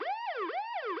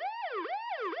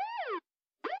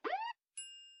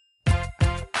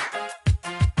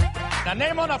The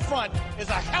name on the front is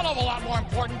a hell of a lot more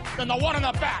important than the one on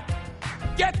the back.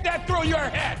 Get that through your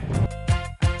head.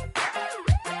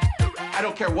 I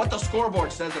don't care what the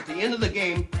scoreboard says at the end of the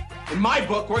game. In my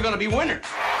book, we're going to be winners.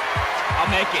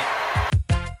 I'll make it.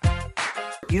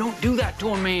 You don't do that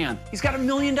to a man. He's got $1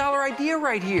 million idea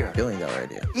right here. $1 billion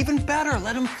idea. Even better,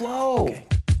 let him flow. Okay.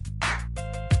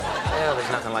 Well,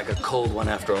 there's nothing like a cold one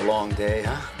after a long day,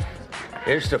 huh?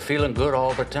 Here's to feeling good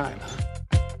all the time.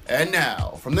 And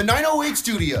now, from the 908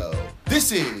 studio,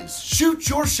 this is Shoot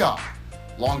Your Shot.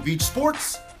 Long Beach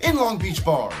Sports in Long Beach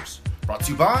Bars. Brought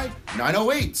to you by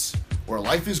 908s, where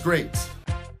life is great.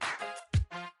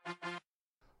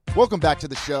 Welcome back to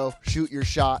the show, Shoot Your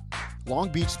Shot. Long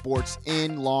Beach Sports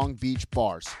in Long Beach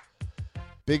Bars.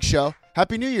 Big show.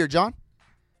 Happy New Year, John.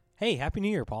 Hey, Happy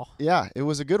New Year, Paul. Yeah, it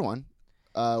was a good one.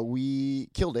 We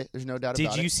killed it. There's no doubt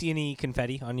about it. Did you see any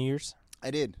confetti on New Year's?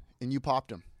 I did, and you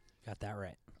popped them. Got that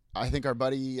right. I think our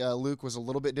buddy Luke was a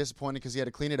little bit disappointed because he had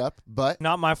to clean it up, but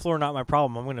Not my floor, not my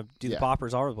problem. I'm going to do the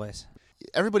poppers all over the place.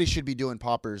 Everybody should be doing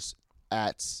poppers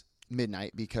at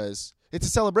midnight because it's a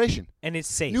celebration. And it's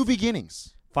safe. New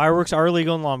beginnings. Fireworks are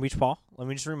illegal in Long Beach, Paul. Let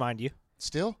me just remind you.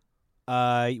 Still?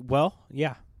 Well,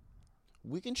 yeah.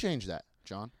 We can change that,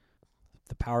 John.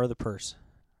 The power of the purse.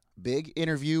 Big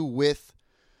interview with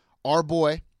our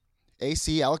boy,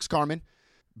 AC, Alex Carmen.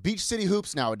 Beach City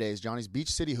Hoops nowadays, Johnny's Beach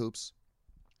City Hoops.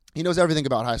 He knows everything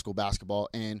about high school basketball,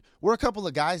 and we're a couple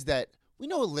of guys that we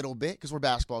know a little bit because we're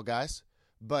basketball guys,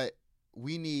 but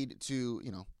we need to,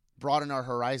 broaden our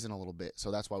horizon a little bit,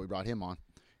 so that's why we brought him on.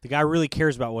 The guy really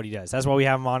cares about what he does. That's why we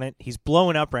have him on it. He's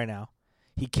blowing up right now.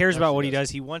 He cares about what he does.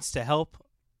 He wants to help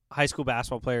high school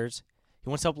basketball players. He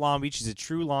wants to help Long Beach. He's a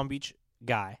true Long Beach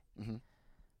guy. Mm-hmm.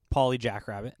 Paulie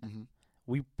Jackrabbit.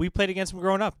 Mm-hmm. We played against him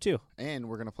growing up, too. And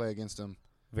we're going to play against him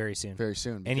very soon. Very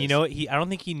soon. And you know what? I don't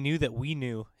think he knew that we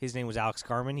knew his name was Alex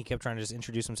Carmen. He kept trying to just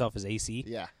introduce himself as AC.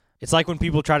 Yeah. It's like when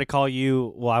people try to call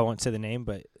you, well, I won't say the name,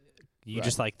 but you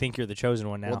just think you're the chosen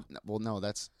one now. Well, no,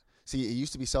 that's... See, it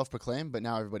used to be self-proclaimed, but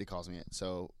now everybody calls me it.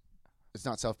 So it's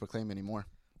not self-proclaimed anymore.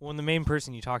 When the main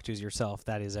person you talk to is yourself,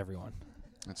 that is everyone.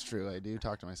 That's true. I do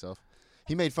talk to myself.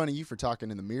 He made fun of you for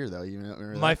talking in the mirror, though. You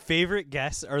remember My that? favorite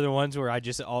guests are the ones where I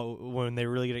just when they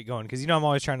really get it going, because I'm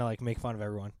always trying to make fun of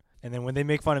everyone, and then when they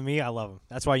make fun of me, I love them.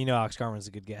 That's why Alex Carmen is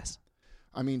a good guest.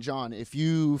 I mean, John, if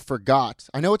you forgot,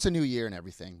 I know it's a new year and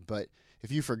everything, but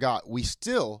if you forgot, we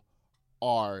still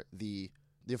are the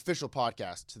official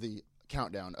podcast to the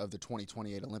countdown of the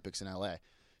 2028 Olympics in LA.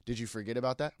 Did you forget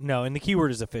about that? No, and the keyword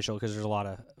is official because there's a lot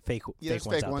of fake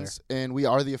ones there. And we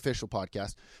are the official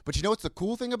podcast. But you know what's the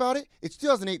cool thing about it? It's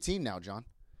 2018 now, John.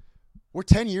 We're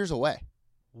 10 years away.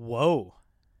 Whoa.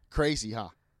 Crazy, huh?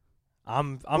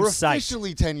 I'm We're psyched.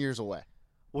 officially 10 years away.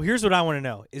 Well, here's what I want to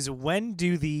know is when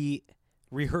do the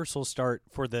rehearsals start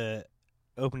for the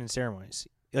opening ceremonies?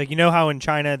 You know how in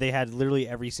China they had literally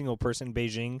every single person in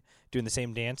Beijing doing the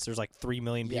same dance? There's 3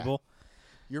 million people.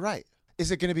 You're right. Is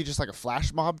it going to be just like a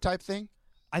flash mob type thing?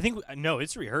 I think no,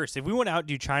 it's rehearsed. If we want to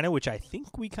outdo China, which I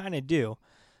think we kind of do.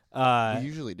 We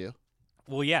usually do.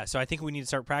 Well, yeah, so I think we need to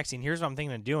start practicing. Here's what I'm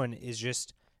thinking of doing is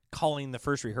just calling the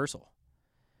first rehearsal.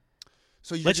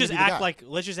 So let's just act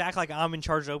like I'm in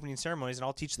charge of opening ceremonies and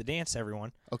I'll teach the dance to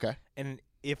everyone. Okay. And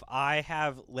if I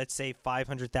have, let's say,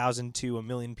 500,000 to 1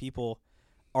 million people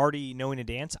already knowing a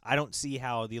dance, I don't see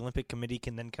how the Olympic Committee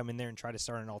can then come in there and try to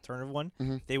start an alternative one.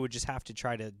 Mm-hmm. They would just have to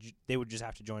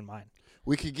join mine.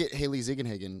 We could get Haley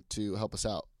Ziegenhagen to help us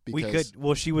out. We could.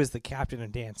 Well, she was the captain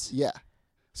of dance. Yeah.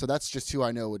 So that's just who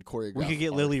I know would choreograph. We could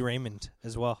get Lily Raymond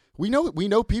as well. We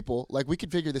know people. We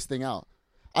could figure this thing out.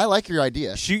 I like your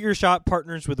idea. Shoot Your Shot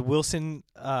partners with Wilson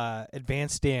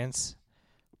Advanced Dance,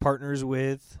 partners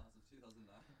with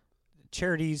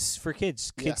charities for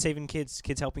kids, saving kids,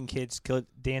 kids helping kids,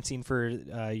 dancing for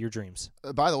your dreams.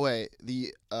 By the way,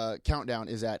 the countdown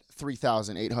is at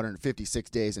 3,856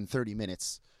 days and 30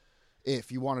 minutes,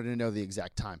 if you wanted to know the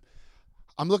exact time.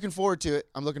 I'm looking forward to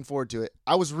it.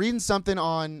 I was reading something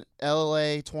on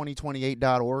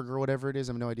LA2028.org or whatever it is.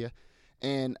 I have no idea.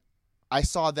 And I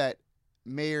saw that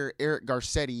Mayor Eric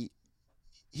Garcetti,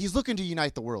 he's looking to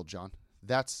unite the world, John.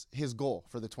 That's his goal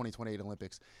for the 2028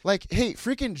 Olympics. Hey,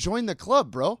 freaking join the club,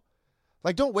 bro.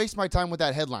 Don't waste my time with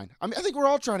that headline. I think we're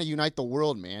all trying to unite the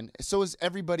world, man. So is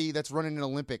everybody that's running an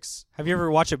Olympics. Have you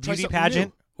ever watched a beauty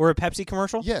pageant or a Pepsi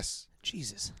commercial? Yes.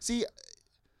 Jesus. See,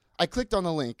 I clicked on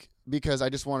the link because I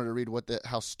just wanted to read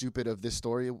how stupid of this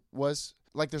story was.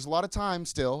 There's a lot of time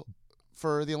still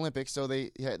for the Olympics, so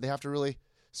they have to really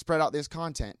spread out this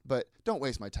content. But don't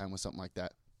waste my time with something like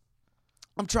that.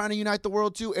 I'm trying to unite the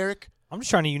world too, Eric. I'm just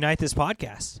trying to unite this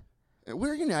podcast.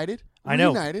 We're united. I know.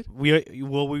 United. We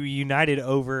united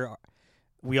over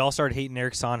we all started hating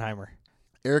Eric Sonheimer.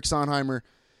 Eric Sonheimer,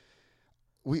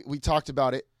 we talked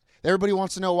about it. Everybody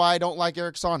wants to know why I don't like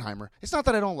Eric Sonheimer. It's not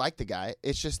that I don't like the guy.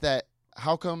 It's just that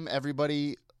how come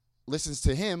everybody listens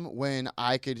to him when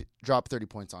I could drop 30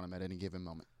 points on him at any given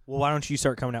moment? Well, why don't you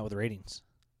start coming out with ratings?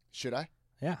 Should I?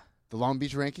 Yeah. The Long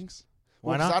Beach rankings?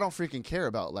 Why Well, 'cause not? I don't freaking care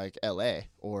about like L.A.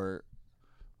 or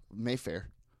Mayfair.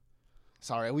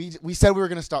 Sorry, we said we were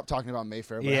going to stop talking about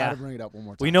Mayfair, but I Yeah. had to bring it up one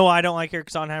more time. We know why I don't like Eric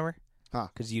Sonheimer? Huh.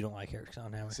 Because you don't like Eric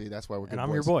Sonheimer. See, that's why we're good And I'm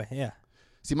boys. your boy, yeah.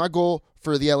 See, my goal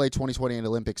for the LA 2020 and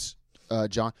Olympics,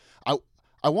 John,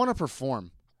 I want to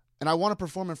perform, and I want to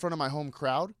perform in front of my home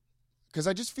crowd, because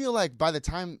I just feel like by the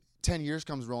time 10 years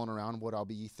comes rolling around, I'll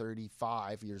be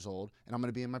 35 years old, and I'm going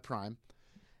to be in my prime.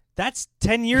 That's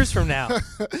 10 years from now.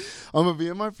 I'm going to be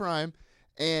in my prime,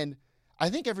 and I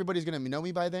think everybody's going to know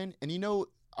me by then, and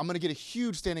I'm going to get a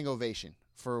huge standing ovation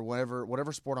for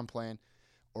whatever sport I'm playing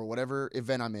or whatever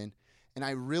event I'm in, and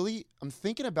I'm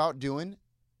thinking about doing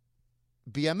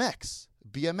BMX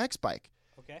bike.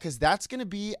 Okay. Because that's going to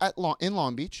be in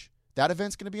Long Beach. That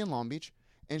event's going to be in Long Beach.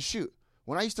 And shoot,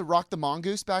 when I used to rock the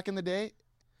Mongoose back in the day,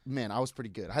 man, I was pretty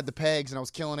good. I had the pegs and I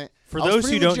was killing it. For I was those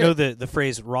pretty who don't know legit. the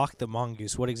phrase rock the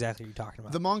mongoose, what exactly are you talking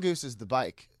about? The Mongoose is the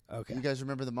bike. Okay. You guys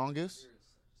remember the Mongoose?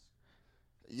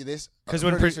 Because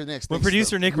when producer Nick when thinks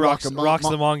producer the- Nick you rock rocks a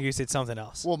the mongoose, it's something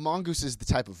else. Well, Mongoose is the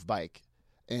type of bike.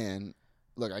 And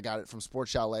look, I got it from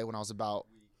Sports Chalet when I was about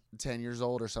 10 years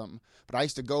old or something. But I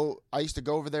used to go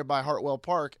over there by Hartwell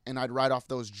Park, and I'd ride off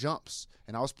those jumps.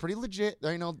 And I was pretty legit.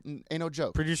 There ain't no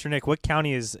joke. Producer Nick, what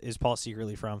county is Paul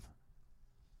secretly from?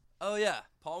 Oh, yeah.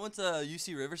 Paul went to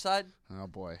UC Riverside. Oh,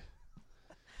 boy.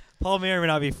 Paul may or may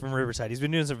not be from Riverside. He's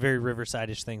been doing some very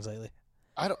Riverside-ish things lately.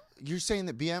 You're saying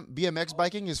that BMX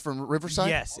biking is from Riverside?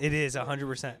 Yes, it is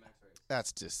 100%.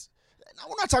 That's just.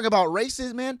 We're not talking about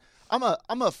races, man. I'm a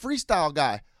freestyle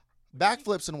guy,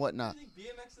 backflips and whatnot. What do you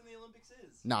think BMX in the Olympics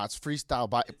is? Nah, it's freestyle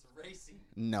bike. It's racing.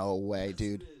 No way, Yes,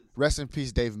 dude. it is. Rest in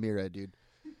peace, Dave Mira, dude.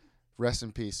 Rest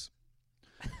in peace.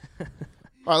 All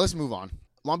right, let's move on.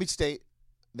 Long Beach State,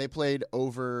 they played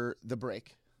over the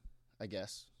break, I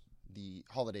guess, the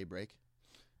holiday break.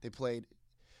 They played.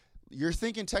 You're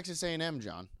thinking Texas A&M,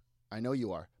 John. I know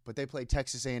you are, but they played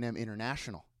Texas A&M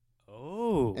International.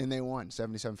 Oh. And they won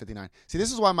 77-59. See,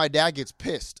 this is why my dad gets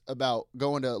pissed about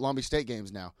going to Long Beach State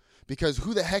games now, because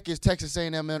who the heck is Texas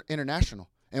A&M International,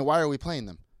 and why are we playing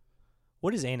them?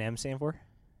 What does A&M stand for?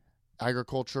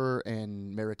 Agriculture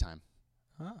and Maritime.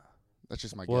 Huh. That's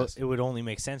just my Well, guess. it would only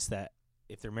make sense that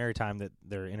if they're maritime, that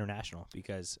they're international,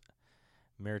 because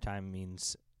maritime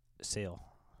means sail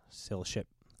a ship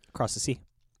across the sea.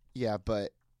 Yeah,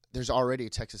 but there's already a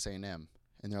Texas A&M,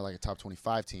 and they're like a top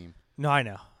 25 team. No, I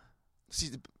know. See,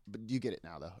 but you get it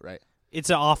now, though, right? It's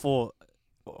an awful.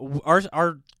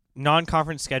 Our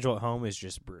non-conference schedule at home is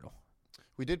just brutal.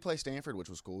 We did play Stanford, which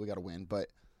was cool. We got to win, but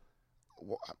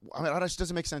I mean, that just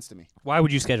doesn't make sense to me. Why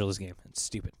would you schedule this game? It's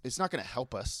stupid. It's not going to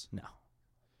help us. No.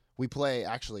 We play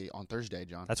actually on Thursday,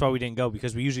 John. That's why we didn't go,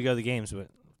 because we usually go to the games, but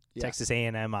Yeah. Texas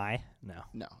A&M, no.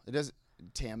 No, it doesn't.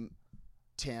 Tamu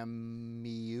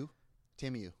Timu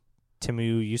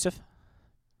Yusuf?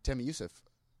 Tammy Youssef.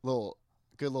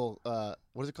 Good little,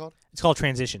 what is it called? It's called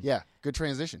transition. Yeah, good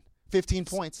transition. 15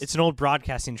 points. It's an old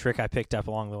broadcasting trick I picked up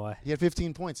along the way. He had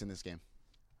 15 points in this game.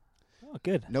 Oh,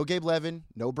 good. No Gabe Levin,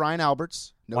 no Brian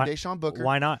Alberts, no Why- Deshaun Booker.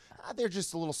 Why not? They're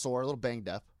just a little sore, a little banged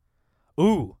up.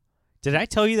 Ooh. Did I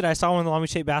tell you that I saw one of the Long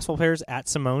Beach State basketball players at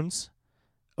Simone's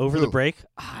over Who? the break?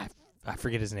 I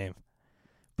forget his name.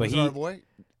 But Was it our boy,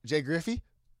 Jay Griffey?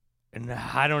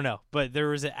 I don't know. But there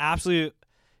was an absolute.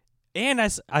 And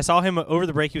I saw him over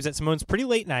the break. He was at Simone's pretty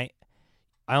late night.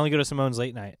 I only go to Simone's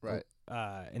late night. Right.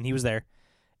 And he was there.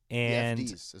 And The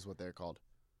FDs is what they're called.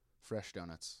 Fresh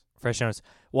donuts. fresh donuts.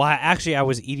 Well, I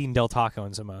was eating Del Taco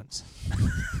in Simone's.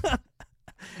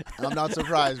 I'm not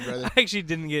surprised, brother. I actually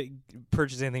didn't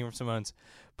purchase anything from Simone's,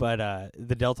 but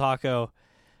the Del Taco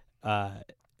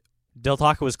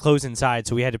was closed inside,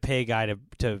 so we had to pay a guy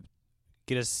to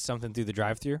get us something through the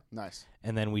drive-thru, Nice.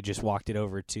 and then we just walked it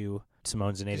over to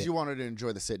Simone's and ate Because it. you wanted to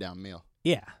enjoy the sit-down meal.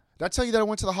 Yeah, Did I tell you that I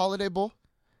went to the Holiday Bowl?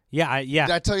 yeah. Did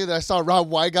I tell you that I saw Rob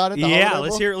Wygott at the Yeah, Holiday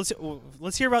Bowl?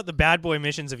 let's hear about the bad boy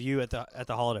missions of you at the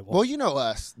Holiday Bowl. Well, you know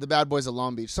us, the bad boys of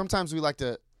Long Beach. Sometimes we like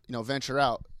to, venture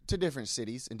out to different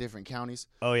cities and different counties.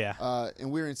 Oh yeah,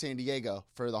 And we were in San Diego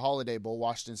for the Holiday Bowl,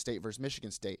 Washington State versus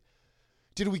Michigan State.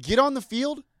 Did we get on the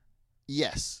field?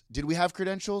 Yes. Did we have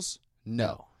credentials?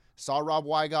 No. Saw Rob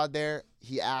Wygott there.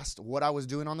 He asked what I was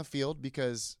doing on the field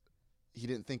because he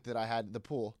didn't think that I had the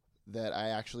pull that I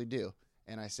actually do.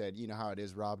 And I said, you know how it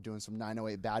is, Rob, doing some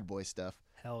 908 bad boy stuff.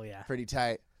 Hell yeah. Pretty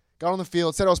tight. Got on the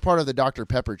field, said I was part of the Dr.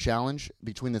 Pepper challenge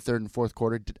between the third and fourth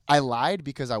quarter. I lied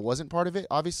because I wasn't part of it,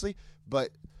 obviously, but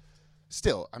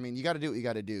still, I mean, you got to do what you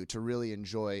got to do to really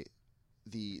enjoy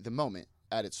the moment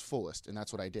at its fullest, and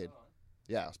that's what I did.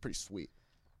 Yeah, it was pretty sweet.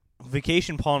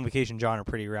 Vacation Paul and Vacation John are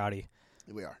pretty rowdy.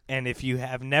 We are. And if you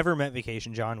have never met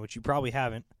Vacation John, which you probably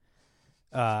haven't,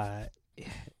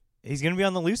 he's going to be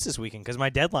on the loose this weekend because my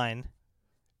deadline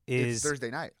is It's Thursday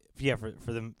night. Yeah,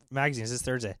 for the magazines this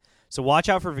Thursday. So watch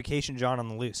out for Vacation John on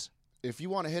the loose. If you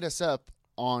want to hit us up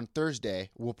on Thursday,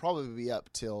 we'll probably be up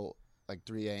till like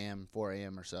 3 a.m., 4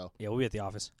 a.m. or so. Yeah, we'll be at the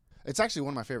office. It's actually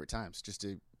one of my favorite times, just to,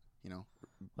 you know.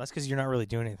 That's because you're not really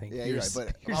doing anything. Yeah, you're right.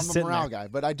 But you're I'm a sitting morale there. guy.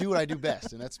 But I do what I do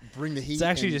best, and that's bring the heat. It's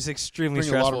actually and just extremely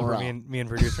bring a lot of stressful for morale. me and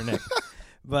producer Nick.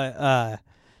 But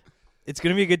it's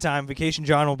going to be a good time. Vacation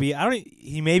John will be.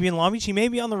 He may be in Long Beach. He may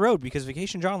be on the road because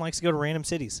Vacation John likes to go to random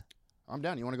cities. I'm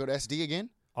down. You want to go to SD again?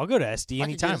 I'll go to SD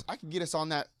anytime. I can get us on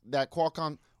that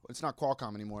Qualcomm. It's not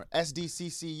Qualcomm anymore.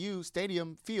 SDCCU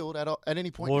Stadium Field at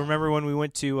any point. Well, now. remember when we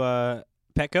went to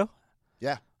Petco?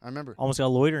 Yeah, I remember. Almost got a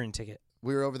loitering ticket.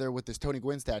 We were over there with this Tony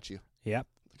Gwynn statue. Yep.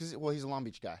 Because he's a Long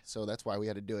Beach guy, so that's why we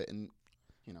had to do it. And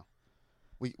you know,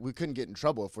 we couldn't get in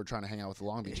trouble if we're trying to hang out with the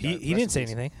Long Beach guy. He didn't say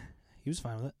anything. He was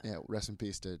fine with it. Yeah, rest in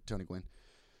peace to Tony Gwynn.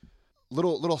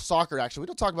 Little soccer action. We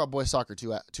don't talk about boys soccer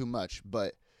too much,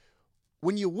 but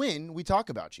when you win, we talk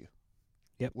about you.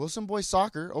 Yep. Wilson boys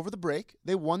soccer over the break,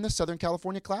 they won the Southern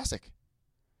California Classic.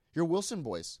 Your Wilson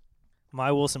boys.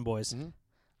 My Wilson boys. Mhm.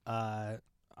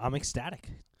 I'm ecstatic.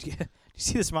 Do you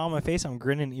see the smile on my face? I'm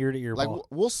grinning ear to ear. Like ball.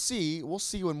 we'll see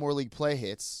when more league play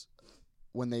hits,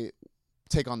 when they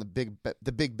take on the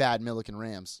big bad Milliken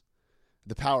Rams,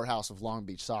 the powerhouse of Long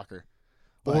Beach soccer.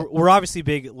 But We're obviously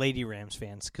big Lady Rams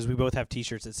fans because we both have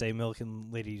T-shirts that say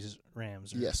Milliken Ladies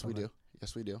Rams. Or yes, we something. do.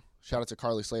 Yes, we do. Shout out to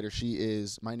Carly Slater. She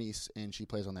is my niece, and she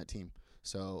plays on that team.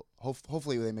 So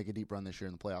hopefully they make a deep run this year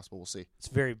in the playoffs, but we'll see. It's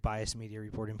very biased media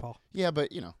reporting, Paul. Yeah,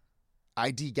 but, you know,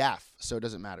 ID gaff, so it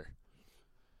doesn't matter.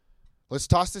 Let's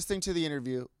toss this thing to the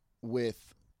interview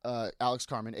with Alex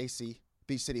Carmen, AC,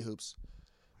 Beach City Hoops.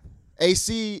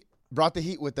 AC brought the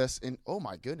heat with us, and oh,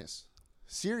 my goodness.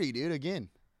 Siri, dude, again.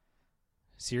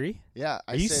 Siri? Yeah.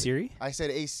 Are you Siri? I said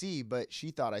AC, but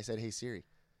she thought I said, hey, Siri.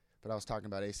 But I was talking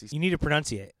about AC. You need to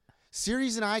pronunciate.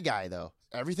 Siri's an eye guy, though.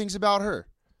 Everything's about her.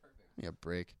 Give me a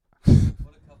break. What a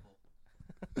couple.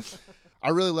 I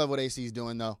really love what AC's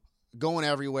doing, though. Going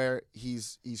everywhere.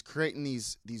 He's creating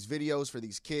these videos for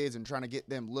these kids and trying to get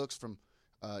them looks from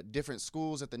different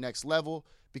schools at the next level.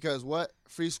 Because what?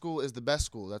 Free school is the best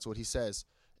school. That's what he says.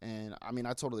 And, I mean,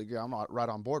 I totally agree. I'm right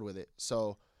on board with it.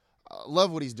 So, love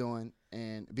what he's doing.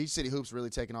 And Beach City Hoops really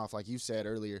taking off, like you said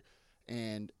earlier.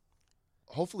 And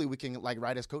hopefully we can, like,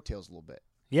 ride his coattails a little bit.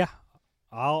 Yeah.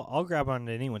 I'll grab onto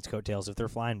anyone's coattails if they're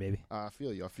flying, baby. I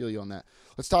feel you on that.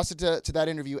 Let's toss it to that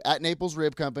interview at Naples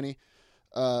Rib Company.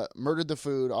 Murdered the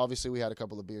food. Obviously, we had a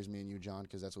couple of beers, me and you, John,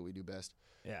 because that's what we do best.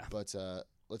 Yeah. But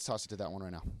let's toss it to that one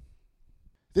right now.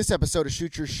 This episode of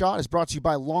Shoot Your Shot is brought to you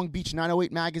by Long Beach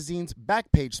 908 Magazine's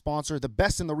backpage sponsor, the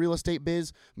best in the real estate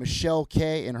biz, Michelle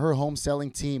Kay and her home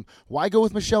selling team. Why go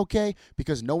with Michelle Kay?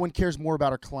 Because no one cares more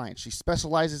about her clients. She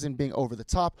specializes in being over the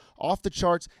top, off the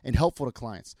charts, and helpful to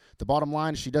clients. The bottom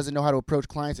line is she doesn't know how to approach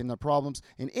clients and their problems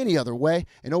in any other way.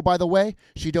 And oh, by the way,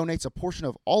 she donates a portion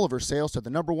of all of her sales to the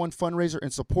 #1 fundraiser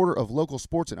and supporter of local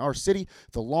sports in our city,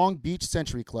 the Long Beach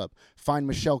Century Club. Find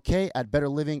Michelle Kay at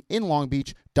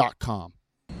betterlivinginlongbeach.com.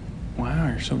 Wow,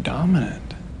 you're so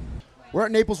dominant. We're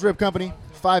at Naples Rib Company,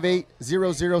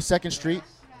 5800 2nd Street.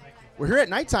 We're here at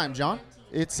nighttime, John.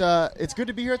 It's good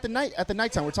to be here at the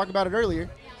nighttime. We're talking about it earlier,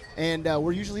 and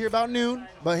we're usually here about noon.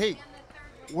 But hey,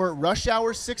 we're at rush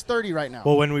hour 6:30 right now.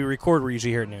 Well, when we record, we're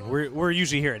usually here at noon. We're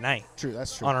usually here at night. True,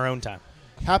 that's true. On our own time.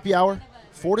 Happy hour,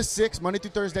 4 to 6, Monday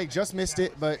through Thursday. Just missed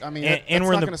it, but I mean, And that's we're in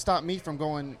not the- going to stop me from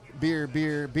going beer,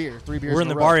 3 beers. We're in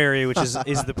the a row. bar area, which is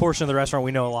the portion of the restaurant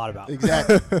we know a lot about.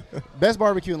 Exactly. Best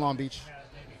barbecue in Long Beach.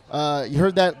 You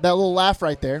heard that little laugh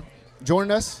right there. Joining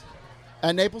us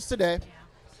at Naples today,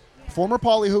 former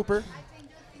Poly Hooper,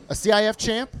 a CIF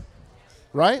champ,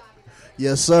 right?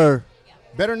 Yes, sir.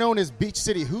 Better known as Beach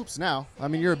City Hoops now. I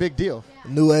mean, you're a big deal.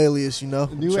 New alias, you know.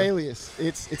 New alias.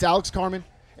 It's Alex Carmen.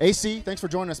 AC, thanks for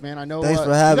joining us, man. I know Thanks for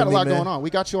you having got a me, lot man. going on.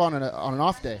 We got you on an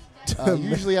off day.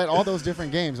 Usually at all those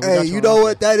different games. and we Hey, got you on an know off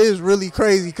what? day. That is really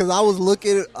crazy because I was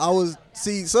looking.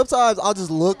 Sometimes I'll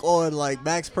just look on like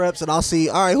Max Preps and I'll see,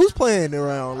 all right, who's playing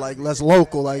around? Like, that's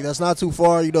local. Like, that's not too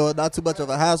far, you know, not too much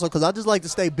of a hassle because I just like to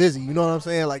stay busy. You know what I'm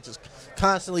saying? Like, just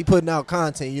constantly putting out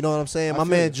content. You know what I'm saying? I My feel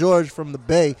man you. George from the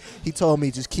Bay, he told me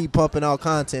just keep pumping out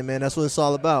content, man. That's what it's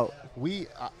all about.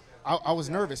 I was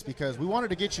nervous because we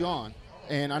wanted to get you on,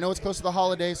 And I know it's close to the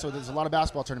holiday, so there's a lot of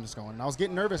basketball tournaments going. And I was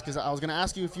getting nervous because I was going to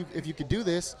ask you if you could do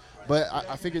this, but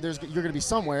I figured you're going to be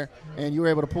somewhere, and you were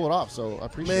able to pull it off. So I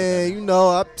appreciate that.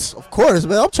 Man, of course,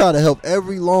 man. I'm trying to help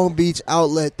every Long Beach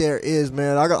outlet there is,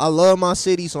 man. I love my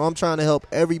city, so I'm trying to help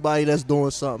everybody that's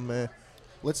doing something, man.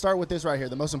 Let's start with this right here,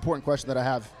 the most important question that I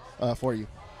have for you.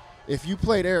 If you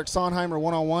played Eric Sondheimer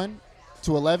 1-on-1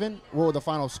 to 11, what would the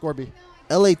final score be?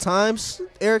 LA Times,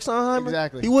 Eric Sondheimer?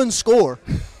 Exactly. He wouldn't score.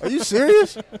 Are you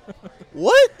serious?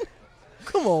 What?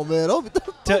 Come on, man.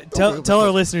 Tell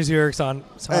our listeners who Eric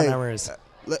Sondheimer is.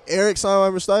 Eric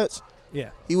Sondheimer stats? Yeah.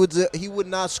 He would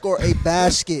not score a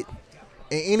basket.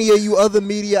 And any of you other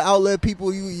media outlet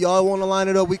people, y'all want to line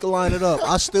it up, we can line it up.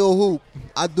 I still hoop.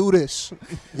 I do this.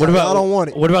 What about? I don't want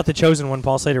it. What about the chosen one,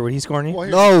 Paul Slater? Would he score any?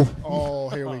 No. Oh,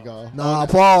 here we go. Nah,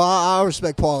 Paul. I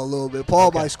respect Paul a little bit.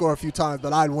 Paul might score a few times,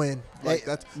 but I'd win. Like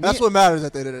that's what matters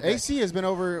at the end of the day. AC has been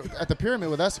over at the Pyramid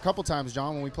with us a couple times,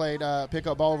 John, when we played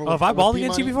pickup ball over. Have I balled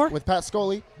against you before? With Pat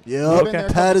Scully. Yeah, okay.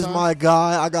 Pat is my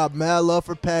guy. I got mad love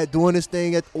for Pat doing his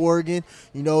thing at Oregon.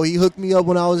 You know, he hooked me up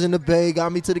when I was in the Bay,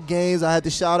 got me to the games. I had to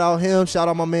shout out him, shout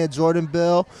out my man Jordan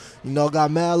Bell. You know,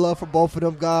 got mad love for both of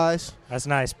them guys. That's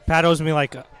nice. Pat owes me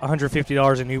like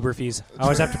 $150 in Uber fees. I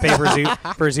always have to pay for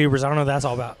his Ubers. I don't know what that's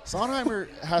all about. Sondheimer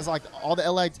has like all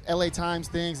the LA Times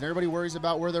things, and everybody worries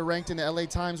about where they're ranked in the LA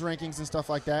Times rankings and stuff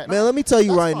like that. Man, let me tell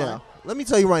you right fine. now.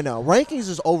 Rankings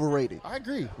is overrated. I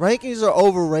agree. Rankings are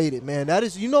overrated, man. That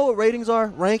is, you know what ratings are?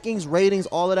 Ratings,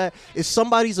 all of that is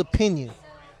somebody's opinion.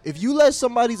 If you let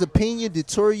somebody's opinion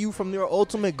deter you from their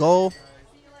ultimate goal,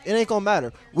 it ain't gonna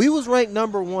matter. We was ranked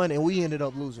number 1 and we ended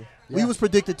up losing. Yeah. We was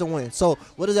predicted to win. So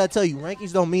what does that tell you?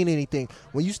 Rankings don't mean anything.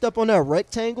 When you step on that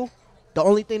rectangle, the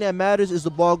only thing that matters is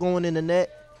the ball going in the net,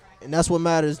 and that's what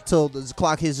matters until the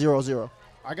clock hits 0-0.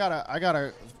 I got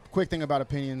a quick thing about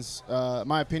opinions.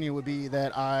 My opinion would be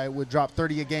that I would drop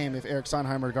 30 a game if Eric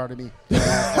Sondheimer guarded me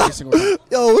every single time.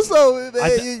 Yo, what's up,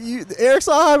 man? Eric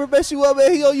Sondheimer messed you up,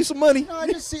 man. He owe you some money. No,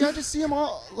 I just see him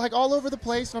all over the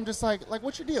place, and I'm just like,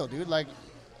 what's your deal, dude? Like,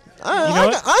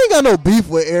 I ain't got no beef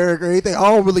with Eric or anything. I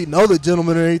don't really know the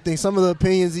gentleman or anything. Some of the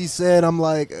opinions he said, I'm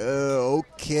like,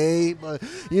 okay. But,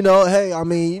 you know, hey, I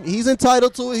mean, he's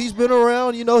entitled to it. He's been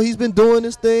around. You know, he's been doing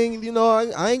this thing. You know,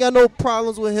 I ain't got no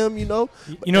problems with him, you know.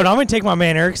 You know what? I'm going to take my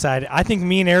man Eric's side. I think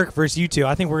me and Eric versus you two,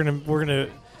 I think we're gonna.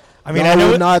 I mean, y'all I know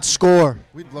would not score.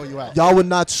 we'd blow you out. Y'all would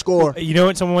not score. You know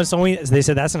what? Someone once told me, they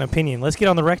said that's an opinion. Let's get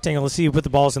on the rectangle. Let's see who put the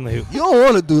balls in the hoop. You don't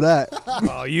want to do that.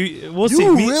 Oh, we'll see.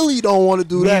 You really don't want to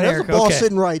do me that. and There's Eric, a ball okay.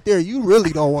 sitting right there. You really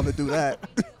don't want to do that.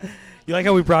 You like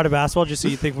how we brought a basketball just so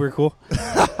you think we're cool?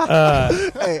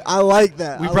 Hey, I like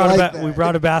that. We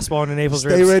brought a basketball into Naples.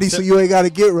 Stay ready so you ain't got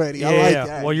to get ready. Yeah, I like yeah.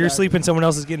 that. While you're sleeping, someone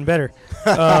else is getting better.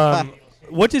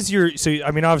 What does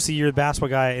I mean, obviously you're the basketball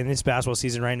guy in this basketball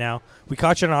season right now. We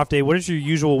caught you on an off day. What does your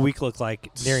usual week look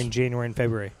like during January and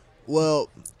February? Well,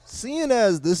 seeing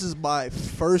as this is my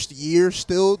first year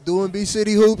still doing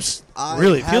B-City Hoops.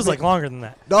 Really? It feels like longer than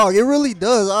that. Dog, it really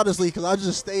does, honestly, because I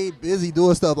just stayed busy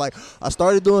doing stuff. Like, I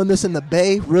started doing this in the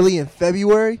Bay, really in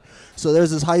February. So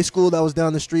there's this high school that was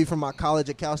down the street from my college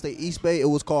at Cal State East Bay. It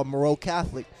was called Moreau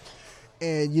Catholic.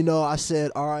 And, you know, I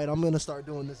said, all right, I'm going to start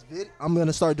doing this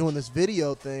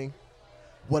video thing.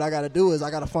 What I got to do is I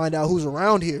got to find out who's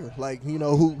around here. Like, you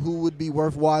know, who would be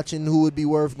worth watching, who would be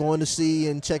worth going to see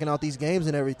and checking out these games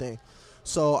and everything.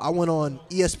 So I went on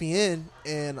ESPN,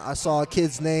 and I saw a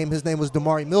kid's name. His name was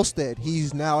Damari Milstead.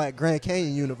 He's now at Grand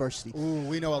Canyon University. Ooh,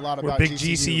 we know a lot about We're big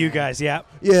GCU guys, yeah.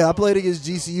 Yeah, I played against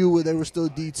GCU when they were still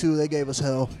D2. They gave us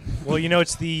hell. Well, you know,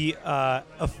 it's the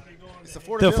It's the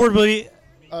affordability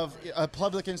of a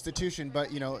public institution, but,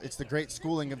 you know, it's the great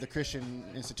schooling of the Christian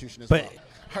institution as But- well.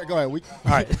 All right, go ahead.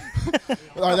 All right.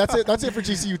 All right, that's it. That's it for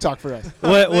GCU talk for us.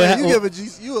 Man, you give a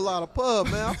GCU a lot of pub,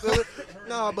 man. I feel it.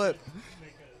 Nah, but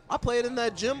I played in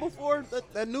that gym before,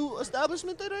 that new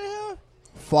establishment that they have.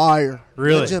 Fire.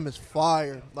 Really? That gym is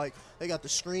fire. Like, they got the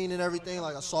screen and everything.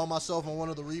 Like, I saw myself on one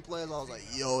of the replays. I was like,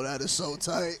 yo, that is so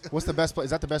tight. What's the best place?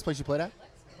 Is that the best place you played at?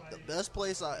 The best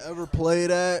place I ever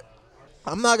played at,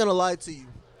 I'm not going to lie to you.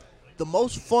 The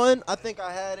most fun I think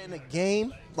I had in a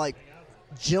game, like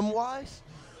gym-wise,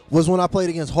 was when I played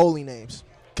against Holy Names.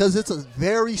 Because it's a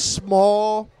very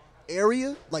small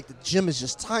area. Like, the gym is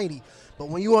just tiny. But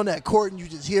when you're on that court and you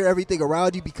just hear everything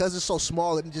around you, because it's so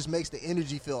small, it just makes the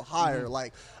energy feel higher. Mm-hmm.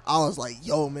 Like, I was like,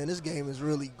 yo, man, this game is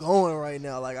really going right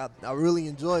now. Like, I really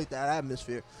enjoyed that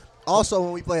atmosphere. Also,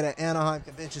 when we played at Anaheim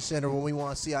Convention Center when we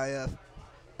won CIF,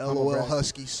 LOL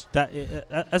Huskies.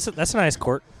 That's a nice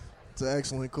court. It's an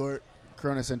excellent court.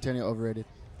 Corona Centennial overrated.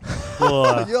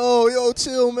 Well, Yo,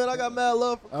 chill, man. I got mad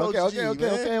love for Coach G,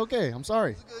 man. Okay. I'm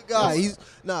sorry. He's a good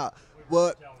guy.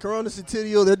 But Corona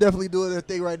Centennial, they're definitely doing their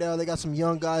thing right now. They got some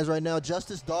young guys right now.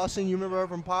 Justice Dawson, you remember her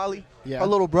from Poly? Yeah. Her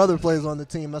little brother plays on the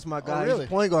team. That's my guy. really? He's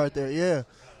point guard there, yeah.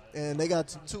 And they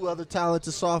got two other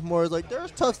talented sophomores. Like, they're a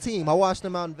tough team. I watched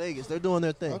them out in Vegas. They're doing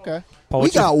their thing. Okay. Paul, We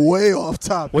got way off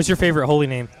topic. what's your favorite holy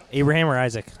name? Abraham or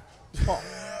Isaac?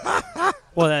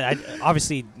 Well,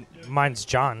 obviously mine's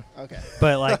John, Okay.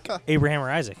 but like Abraham or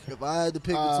Isaac. If I had to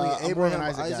pick I'm between going Abraham with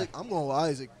and Isaac Isaac, I'm going with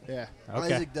Isaac. Yeah.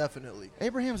 Okay. Isaac, definitely.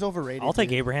 Abraham's overrated. I'll take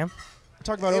dude. Abraham.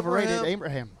 Talk about Abraham- overrated.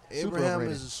 Abraham. Super Abraham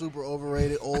overrated. is a super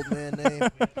overrated old man name.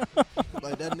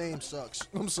 Like, that name sucks.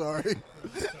 I'm sorry.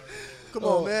 Come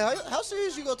on, man. How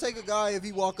serious you gonna take a guy if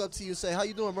he walk up to you and say, "How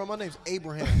you doing, bro? My name's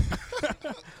Abraham."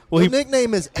 Well, Your he,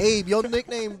 nickname is Abe. Your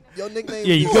nickname Yeah,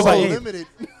 you is go so by Abe. limited.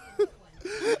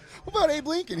 What about Abe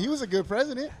Lincoln? He was a good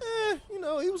president.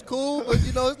 He was cool, but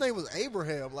his name was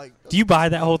Abraham. Like, do you buy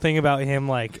that whole thing about him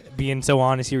like being so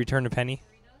honest he returned a penny,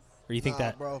 or you think nah,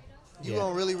 that? bro? You Yeah.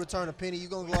 gonna really return a penny? You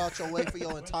gonna go out your way for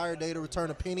your entire day to return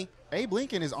a penny? Abe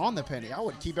Lincoln is on the penny. I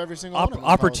would keep every single one of them. if I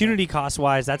was Opportunity cost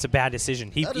wise, that's a bad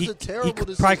decision. That is a terrible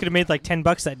probably decision. could have made like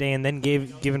 $10 that day and then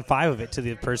given 5 of it to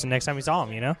the person next time he saw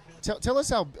him. You know? Tell us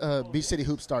how Beach City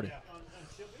Hoops started.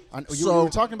 You So- were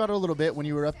talking about it a little bit when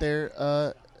you were up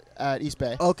there at East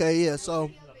Bay. Okay, yeah. So,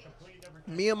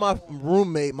 me and my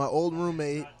roommate, my old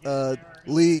roommate,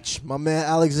 Leach, my man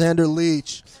Alexander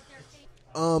Leach.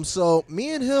 So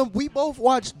me and him, we both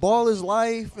watched Baller's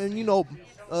Life and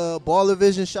Baller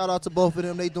Vision. Shout out to both of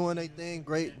them. They doing their thing.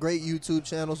 Great YouTube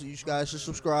channel. So you guys should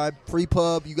subscribe. Free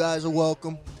pub. You guys are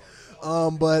welcome.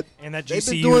 But And that they've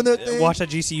been doing their GCU, thing. watch that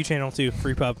GCU channel too,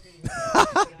 free pub.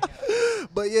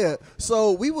 But yeah,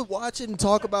 so we would watch it and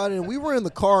talk about it, and we were in the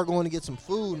car going to get some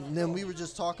food, and then we were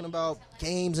just talking about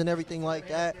games and everything like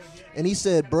that. And he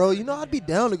said, "Bro, I'd be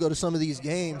down to go to some of these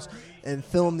games and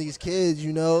film these kids,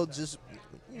 just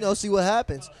see what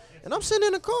happens." And I'm sitting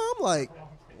in the car, I'm like,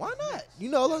 "Why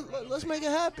not? Let's make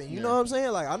it happen." You know what I'm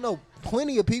saying? Like, I know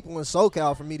plenty of people in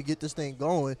SoCal for me to get this thing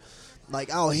going. Like,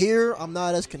 out here, I'm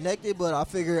not as connected, but I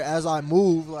figure as I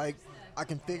move, like, I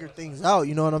can figure things out.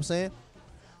 You know what I'm saying?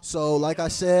 So, like I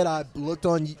said, I looked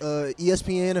on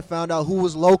ESPN and found out who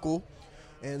was local.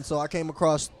 And so I came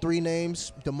across 3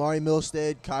 names: Damari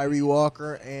Milstead, Kyrie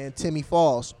Walker, and Timmy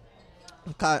Falls.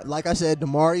 Like I said,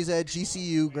 Damari's at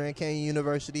GCU, Grand Canyon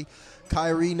University.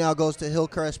 Kyrie now goes to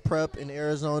Hillcrest Prep in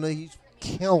Arizona. He's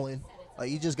killing. Like,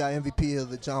 he just got MVP of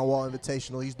the John Wall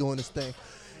Invitational. He's doing his thing.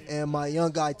 And my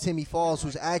young guy, Timmy Falls,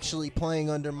 who's actually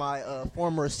playing under my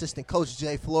former assistant coach,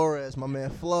 Jay Flores, my man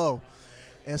Flo.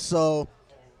 And so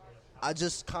I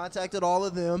just contacted all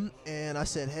of them, and I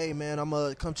said, "Hey, man, I'm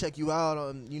gonna come check you out.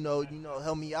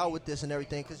 Help me out with this and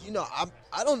everything, because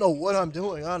I don't know what I'm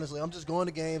doing. Honestly, I'm just going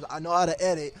to games. I know how to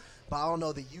edit, but I don't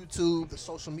know the YouTube, the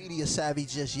social media savvy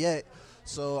just yet.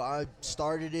 So I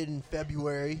started it in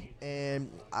February, and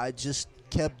I just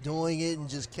kept doing it and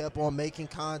just kept on making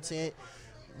content.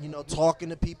 Talking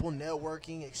to people,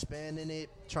 networking, expanding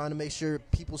it, trying to make sure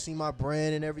people see my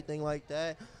brand and everything like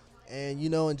that." And,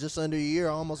 in just under a year,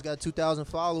 I almost got 2,000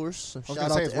 followers. So shout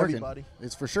out to everybody.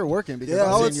 It's for sure working because Yeah,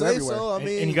 I I'm would seeing you say everywhere. so. I And,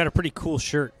 mean, and you got a pretty cool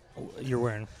shirt you're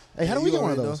wearing. Hey, how do we you get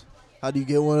one of already those? know. How do you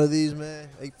get one of these, man?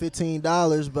 Like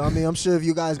 $15. But, I mean, I'm sure if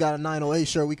you guys got a 908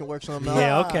 shirt, we can work something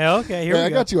out. Yeah, okay. Here Yeah, we I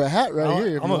go. got you a hat right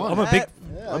here. If I'm you a- want. I'm a big-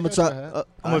 Yeah, I'm I gonna got you try. a hat.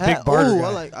 I'm a big barter Ooh,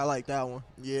 guy. I like that one.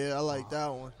 Yeah, I like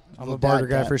that one. I'm Little a barter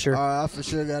dad guy hat. for sure. All right, I for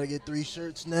sure got to get 3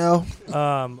 shirts now.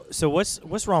 So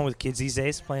what's wrong with kids these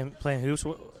days playing hoops?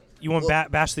 You want to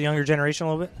bash the younger generation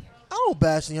a little bit? I don't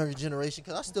bash the younger generation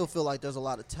because I still feel like there's a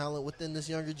lot of talent within this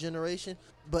younger generation.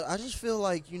 But I just feel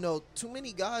like, too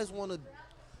many guys want to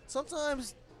 –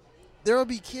 sometimes there will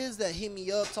be kids that hit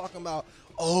me up talking about,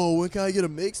 "Oh, when can I get a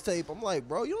mixtape?" I'm like,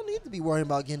 bro, you don't need to be worrying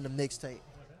about getting a mixtape.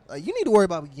 Like, you need to worry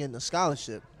about getting a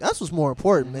scholarship. That's what's more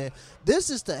important, man.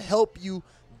 This is to help you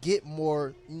get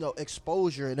more,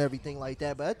 exposure and everything like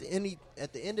that. But at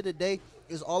the end of the day,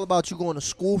 it's all about you going to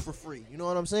school for free. You know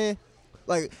what I'm saying?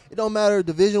 Like, it don't matter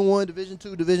Division I, Division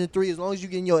II, Division III. As long as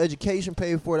you're getting your education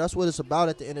paid for, that's what it's about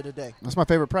at the end of the day. That's my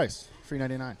favorite price.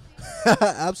 $3.99.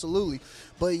 Absolutely.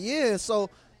 But yeah, so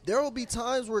there will be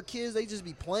times where kids, they just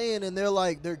be playing and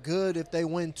they're good if they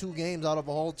win 2 games out of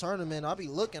a whole tournament. I'll be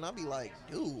looking, I'll be like,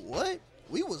 dude, what?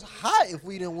 We was hot if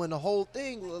we didn't win the whole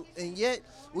thing, and yet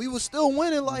we was still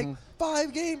winning like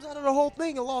 5 games out of the whole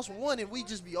thing and lost 1, and we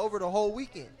just be over the whole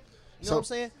weekend. You know what I'm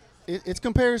saying? It's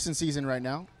comparison season right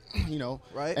now.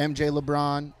 Right. MJ,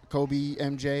 LeBron, Kobe,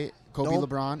 MJ, Kobe, Nope.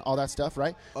 LeBron, all that stuff,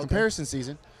 right? Comparison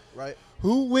season. Right.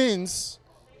 Who wins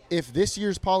if this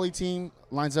year's Poly team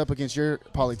lines up against your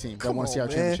Poly team that want to see our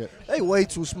championship. They way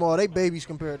too small. They babies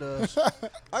compared to us.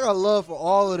 I got love for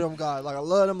all of them guys. Like I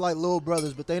love them like little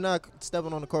brothers, but they not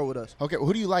stepping on the court with us. Okay, well,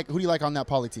 who do you like? Who do you like on that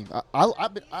Poly team?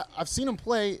 I've seen them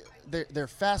play. They're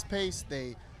fast paced.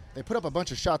 They put up a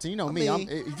bunch of shots, and you know me.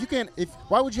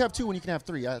 Why would you have 2 when you can have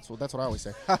 3? That's what I always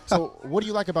say. So what do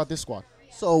you like about this squad?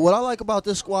 So what I like about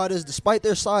this squad is, despite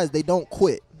their size, they don't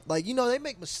quit. Like, you know, they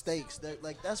make mistakes.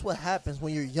 That's what happens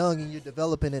when you're young and you're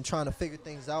developing and trying to figure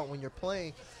things out when you're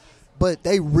playing. But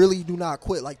they really do not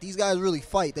quit. Like, these guys really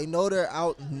fight. They know they're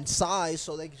out in size,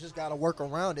 so they just got to work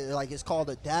around it. Like, it's called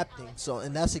adapting.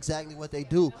 And that's exactly what they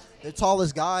do. Their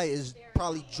tallest guy is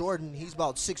probably Jordan. He's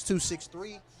about 6'2",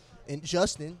 6'3", and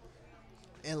Justin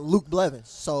and Luke Blevins.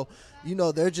 So, you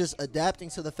know, they're just adapting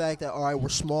to the fact that, all right, we're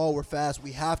small, we're fast,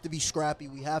 we have to be scrappy,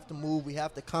 we have to move, we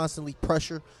have to constantly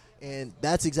pressure. And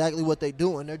that's exactly what they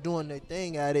do, and they're doing their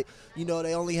thing at it. You know,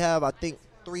 they only have, I think,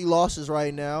 3 losses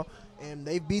right now, and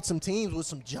they beat some teams with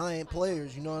some giant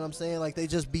players. You know what I'm saying? Like, they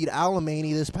just beat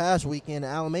Alemany this past weekend.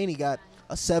 Alemany got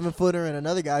a 7-footer and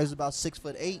another guy who's about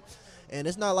 6'8", and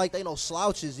it's not like they no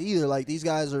slouches either. Like, these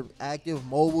guys are active,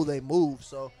 mobile, they move.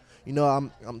 So, you know,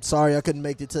 I'm sorry I couldn't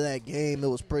make it to that game. It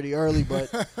was pretty early,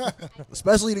 but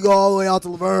especially to go all the way out to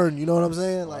Laverne. You know what I'm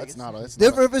saying? Like, it's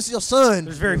different if it's your son.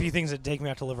 There's very few things that take me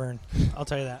out to Laverne. I'll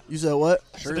tell you that. You said what?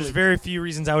 So there's very few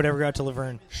reasons I would ever go out to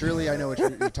Laverne. Surely I know what you're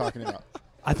talking about.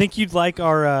 I think you'd like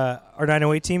our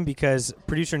 908 team because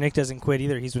producer Nick doesn't quit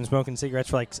either. He's been smoking cigarettes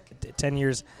for like 10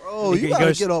 years. Oh, you got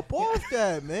to get up off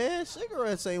that, man.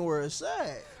 Cigarettes ain't where it's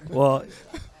at. Well,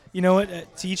 you know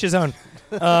what? To each his own.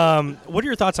 What are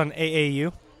your thoughts on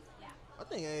AAU? I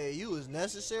think AAU is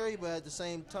necessary, but at the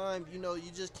same time, you know,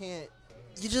 you just can't.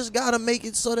 You just got to make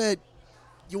it so that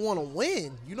you want to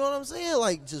win. You know what I'm saying?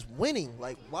 Like, just winning.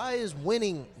 Like, why is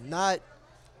winning not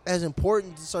as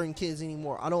important to certain kids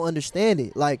anymore? I don't understand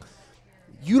it. Like,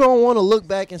 you don't want to look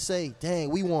back and say, dang,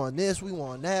 we won this, we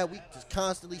won that. We just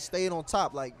constantly stayed on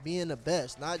top, like being the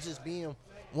best, not just being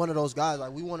one of those guys.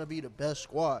 Like, we want to be the best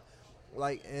squad.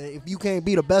 Like, and if you can't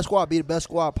be the best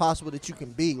squad possible that you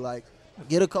can be. Like,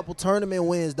 get a couple tournament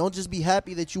wins. Don't just be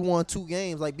happy that you won 2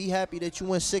 games. Like, be happy that you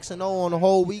went 6-0 on the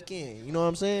whole weekend. You know what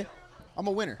I'm saying? I'm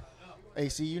a winner.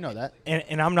 AC, you know that.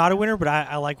 And I'm not a winner, but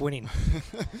I like winning.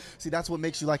 See, that's what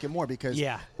makes you like it more because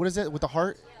what is it with the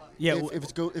heart? Yeah, if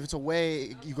it's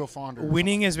away, you go fonder.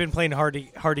 Winning has been playing hard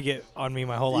to get on me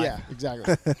my whole life. Yeah,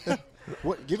 exactly.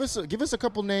 Give us a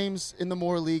couple names in the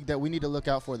Moore League that we need to look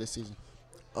out for this season.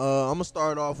 I'm gonna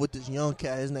start off with this young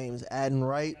cat. His name is Adden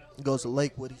Wright. He goes to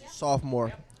Lakewood. He's a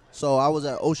sophomore. So I was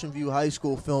at Ocean View High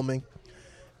School filming,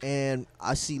 and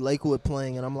I see Lakewood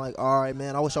playing, and I'm like, all right,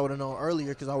 man, I wish I would have known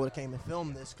earlier because I would have came and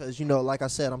filmed this because, you know, like I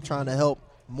said, I'm trying to help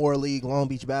Moore League, Long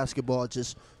Beach basketball,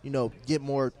 just, you know, get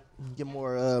more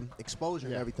exposure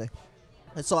and everything.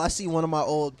 And so I see one of my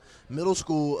old middle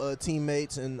school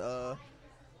teammates and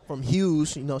from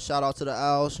Hughes, you know, shout out to the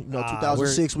Owls. You know,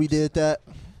 2006 we did that.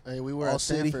 Hey, we were All at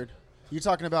City. Stanford. You're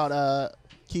talking about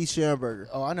Keith Schamberger.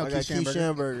 Oh, I know Keith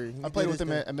Schamberger. I played with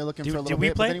him at Milliken for a little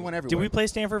bit, but then he went everywhere. Did we play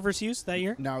Stanford versus Hughes that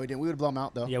year? No, we didn't. We would have blown them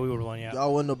out, though. Yeah, we would have blown you out.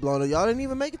 Y'all wouldn't have blown it. Y'all didn't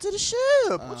even make it to the ship.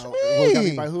 What you mean? Well, we got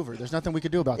beat by Hoover. There's nothing we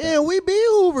could do about that. Yeah, we beat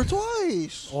Hoover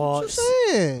twice. Well, what you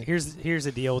saying? Here's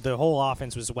the deal. The whole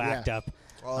offense was whacked up.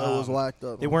 Oh, it was whacked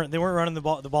up. They weren't running the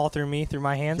ball through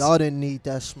my hands. Y'all didn't need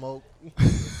that smoke.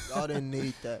 Y'all didn't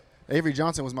need that. Avery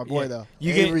Johnson was my boy, though.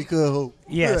 Avery could hoop.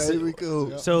 Yes. Yeah, Avery could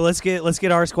hoop. So let's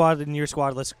get our squad and your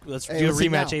squad. Let's do a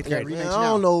rematch 8th grade. Man, I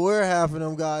don't know where half of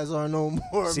them guys are no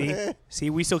more, man. See,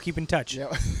 we still keep in touch.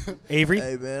 Yeah. Avery.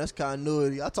 Hey, man, that's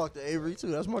continuity. I talked to Avery too.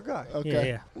 That's my guy. Okay.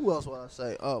 Yeah. Who else would I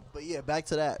say? Oh, but yeah, back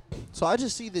to that. So I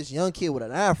just see this young kid with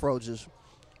an afro just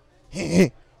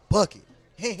bucket,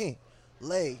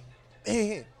 lay,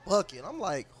 bucket. I'm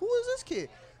like, who is this kid?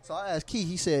 So I asked Key.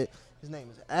 He said his name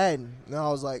is Adden. And I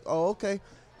was like, oh, okay. He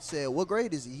said, what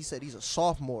grade is he? He said he's a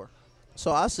sophomore.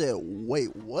 So I said,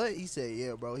 wait, what? He said,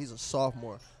 yeah, bro, he's a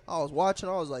sophomore. I was watching.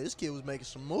 I was like, this kid was making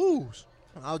some moves.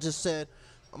 I just said,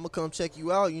 I'm going to come check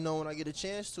you out, you know, when I get a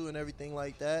chance to and everything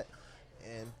like that.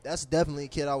 And that's definitely a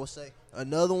kid I would say.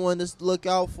 Another one to look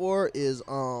out for is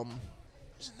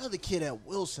there's another kid at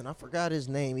Wilson. I forgot his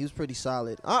name. He was pretty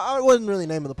solid. I wasn't really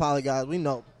naming the Poly guys. We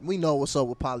know what's up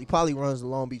with Poly. Poly runs the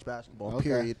Long Beach basketball,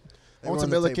 period. I went to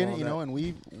Milliken, you know, and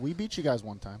we beat you guys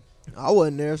one time. I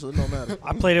wasn't there, so it don't matter.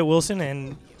 I played at Wilson,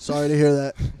 and sorry to hear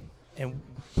that. And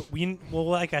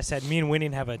like I said, me and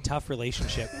Winning have a tough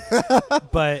relationship,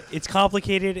 but it's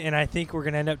complicated, and I think we're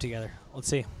gonna end up together. Let's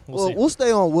see. We'll see. We'll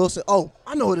stay on Wilson. Oh,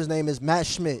 I know what his name is. Matt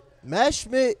Schmidt. Matt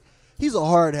Schmidt. He's a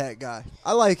hard hat guy.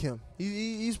 I like him.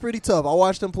 He's pretty tough. I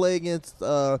watched him play against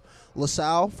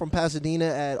LaSalle from Pasadena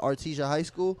at Artesia High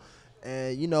School.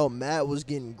 And, you know, Matt was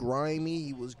getting grimy.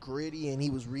 He was gritty, and he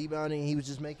was rebounding. He was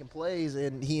just making plays,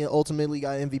 and he ultimately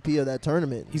got MVP of that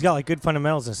tournament. He's got, like, good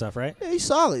fundamentals and stuff, right? Yeah, he's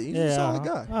solid. He's a solid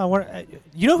guy.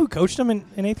 You know who coached him in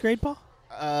 8th grade, Paul?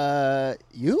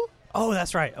 You? Oh,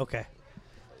 that's right. Okay.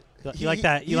 You like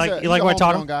that? You He's like a what I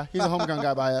taught him? Guy. He's a homegrown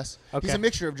guy by us. Okay. He's a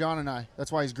mixture of John and I.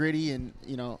 That's why he's gritty and,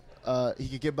 you know, he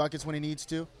could get buckets when he needs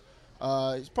to.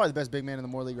 He's probably the best big man in the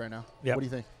Moore League right now. Yep. What do you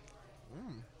think?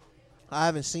 I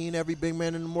haven't seen every big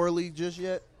man in the Moore League just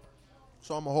yet,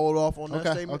 so I'm going to hold off on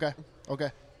that statement.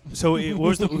 Okay. So who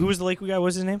was the Lakewood guy? What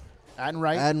was his name? Adden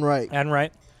Wright. Adden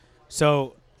Wright.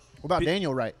 So what about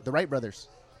Daniel Wright, the Wright brothers?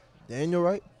 Daniel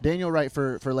Wright? Daniel Wright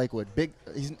for Lakewood. Big.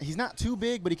 He's not too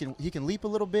big, but he can leap a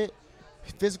little bit.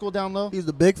 Physical down low. He's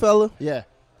the big fella? Yeah.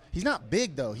 He's not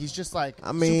big, though. He's just like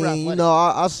I mean, super athletic. you know,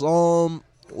 I saw him.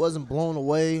 Wasn't blown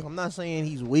away. I'm not saying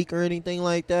he's weak or anything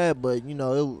like that, but, you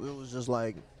know, it was just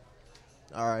like,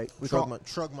 all right.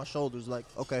 Shrug my shoulders like,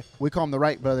 okay. We call them the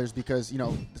Wright brothers because, you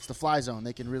know, it's the fly zone.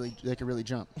 They can really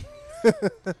jump.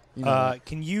 You know,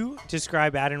 can you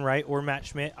describe Adden Wright or Matt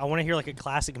Schmidt? I want to hear like a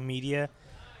classic media.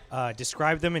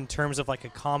 Describe them in terms of like a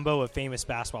combo of famous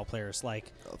basketball players,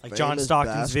 like John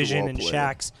Stockton's vision and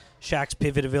Shaq's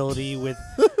pivot ability with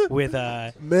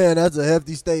Man, that's a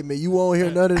hefty statement. You won't hear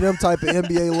none of them type of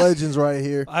NBA legends right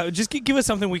here. Just give us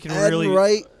something we can Adden really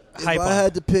Wright. hype If I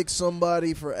had to pick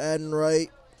somebody for Adden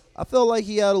Wright, I felt like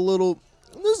he had a little.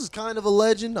 This is kind of a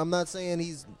legend. I'm not saying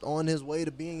he's on his way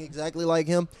to being exactly like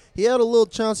him. He had a little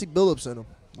Chauncey Billups in him.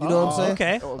 You know what I'm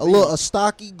saying? Okay. A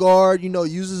stocky guard, you know,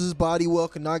 uses his body well,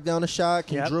 can knock down a shot,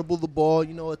 can dribble the ball,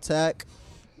 you know, attack.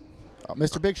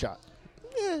 Mr. Big Shot.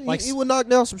 Yeah, he would knock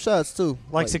down some shots too.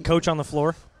 Likes to coach on the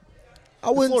floor. I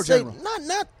wouldn't say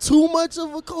not too much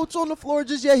of a coach on the floor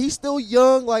just yet. He's still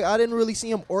young. Like I didn't really see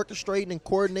him orchestrating and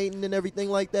coordinating and everything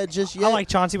like that just yet. I like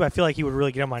Chauncey, but I feel like he would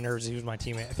really get on my nerves if he was my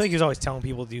teammate. I feel like he was always telling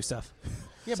people to do stuff.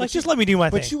 Yeah, but just let me do my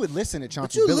thing. But you would listen to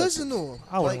Chauncey But you Billups. listen to him.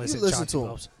 I wouldn't listen to Chauncey him.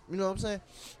 Billups. You know what I'm saying?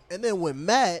 And then with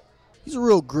Matt, he's a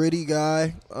real gritty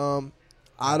guy.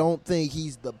 I don't think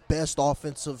he's the best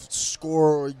offensive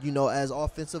scorer, you know, as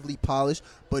offensively polished,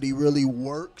 but he really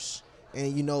works.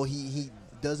 And, you know, he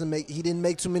didn't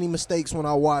make too many mistakes when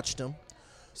I watched him.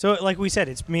 So, like we said,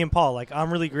 it's me and Paul. Like, I'm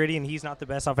really gritty, and he's not the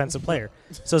best offensive player.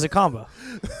 So it's a combo.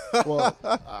 Well,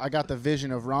 I got the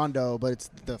vision of Rondo, but it's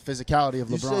the physicality of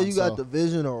LeBron. You said you got the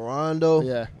vision of Rondo?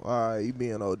 Yeah. All right, you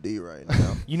being OD right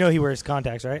now. You know he wears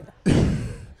contacts, right?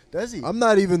 Does he? I'm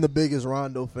not even the biggest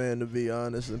Rondo fan, to be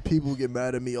honest, and people get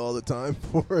mad at me all the time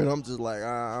for it. I'm just like,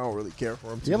 I don't really care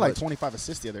for him too He had like much. 25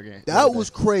 assists the other game. That was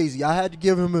crazy. I had to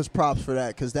give him his props for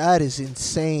that because that is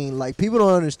insane. Like, people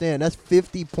don't understand. That's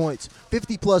 50 points,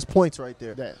 50-plus points right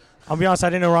there. Yeah. I'll be honest, I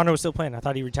didn't know Rondo was still playing. I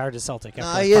thought he retired as Celtic after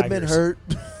like he had 5 been years. hurt.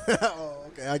 Oh,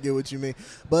 okay, I get what you mean.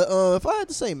 But if I had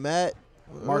to say Matt.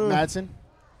 Mark Madsen?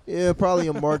 Yeah, probably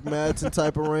a Mark Madsen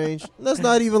type of range. That's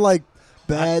not even, like,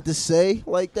 bad to say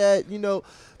like that, you know,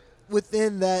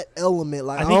 within that element.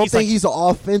 Like I don't think he's an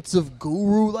offensive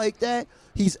guru like that.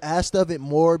 He's asked of it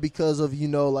more because of, you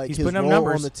know, like his role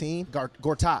on the team.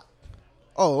 Gortat.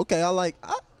 Oh, okay.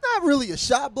 Not really a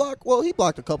shot block. Well, he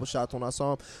blocked a couple shots when I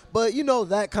saw him. But, you know,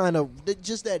 that kind of,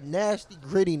 just that nasty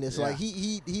grittiness. Yeah. Like,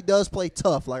 he does play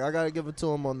tough. Like, I got to give it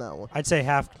to him on that one. I'd say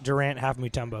half Durant, half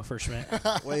Mutombo for Schmidt.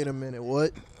 Wait a minute.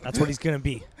 What? That's what he's going to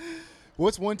be.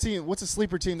 What's a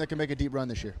sleeper team that can make a deep run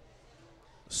this year?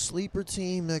 Sleeper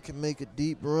team that can make a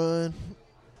deep run?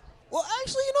 Well,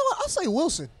 actually, you know what? I'll say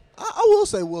Wilson. I will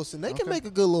say Wilson. They can make a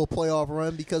good little playoff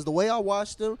run because the way I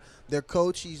watched them, their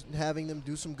coach, he's having them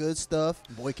do some good stuff.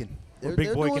 Boykin. They're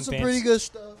big Boykin doing some fans. pretty good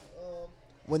stuff.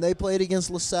 When they played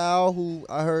against LaSalle, who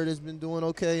I heard has been doing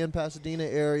okay in Pasadena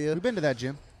area. We've been to that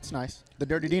gym. It's nice. The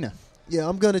Dirty Dina. Yeah,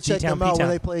 I'm going to check them out when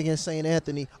they play against St.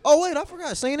 Anthony. Oh, wait, I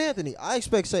forgot. St. Anthony.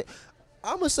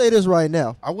 I'm going to say this right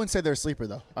now. I wouldn't say they're a sleeper,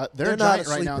 though. They're a not giant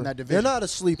right now in that division. They're not a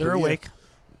sleeper. They're awake.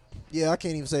 Yeah, I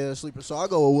can't even say they're a sleeper, so I'll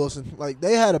go with Wilson. Like,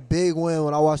 they had a big win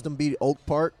when I watched them beat Oak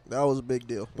Park. That was a big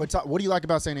deal. But what do you like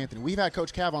about St. Anthony? We've had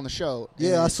Coach Cav on the show.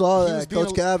 Yeah, I saw that.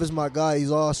 Coach Cav is my guy.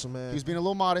 He's awesome, man. He was being a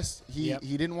little modest. He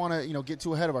didn't want to get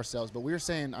too ahead of ourselves. But we were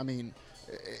saying, I mean,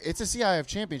 it's a CIF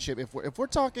championship. If we're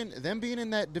talking them being in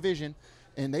that division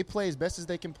and they play as best as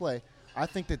they can play, I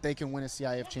think that they can win a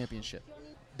CIF championship.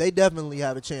 They definitely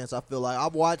have a chance, I feel like.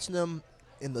 I've watched them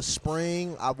in the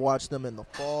spring. I've watched them in the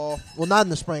fall. Well, not in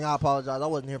the spring. I apologize. I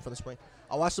wasn't here for the spring.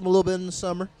 I watched them a little bit in the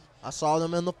summer. I saw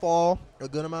them in the fall a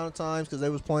good amount of times because they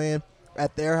was playing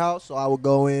at their house, so I would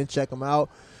go in, check them out.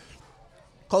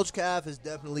 Coach Cav has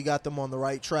definitely got them on the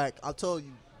right track. I'll tell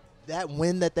you, that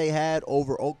win that they had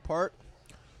over Oak Park,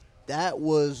 that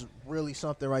was really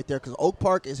something right there because Oak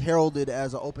Park is heralded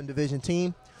as an open division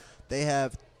team. They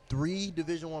have 3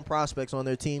 Division I prospects on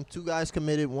their team. 2 guys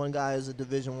committed. 1 guy is a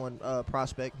Division I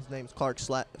prospect. His name's Clark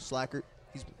Slackert.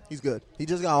 He's good. He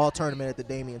just got all tournament at the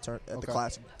Damien the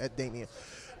Classic at Damien.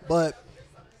 But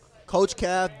Coach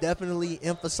Cav definitely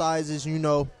emphasizes,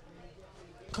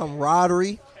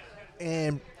 camaraderie,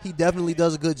 and he definitely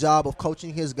does a good job of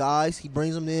coaching his guys. He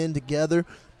brings them in together.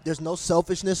 There's no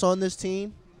selfishness on this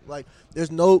team. Like,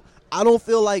 I don't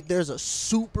feel like there's a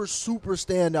super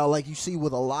standout like you see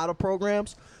with a lot of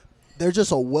programs. They're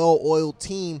just a well-oiled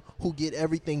team who get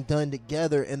everything done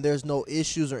together, and there's no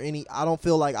issues or I don't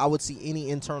feel like I would see any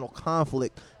internal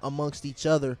conflict amongst each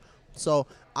other. So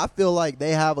I feel like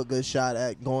they have a good shot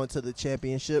at going to the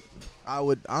championship. I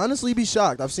would honestly be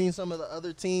shocked. I've seen some of the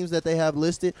other teams that they have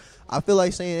listed. I feel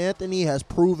like St. Anthony has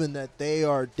proven that they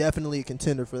are definitely a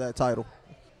contender for that title.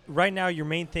 Right now, your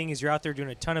main thing is you're out there doing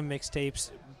a ton of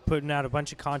mixtapes, putting out a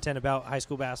bunch of content about high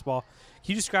school basketball.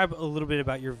 Can you describe a little bit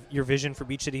about your vision for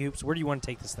Beach City Hoops? Where do you want to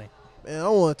take this thing? Man, I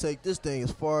want to take this thing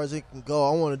as far as it can go.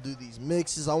 I want to do these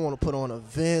mixes. I want to put on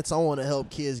events. I want to help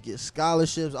kids get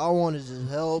scholarships. I want to just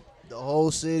help the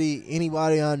whole city,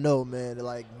 anybody I know, man.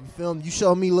 Like, you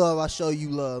show me love, I show you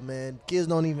love, man. Kids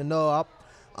don't even know.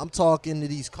 I'm talking to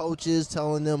these coaches,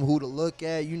 telling them who to look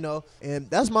at, And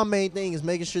that's my main thing is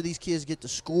making sure these kids get to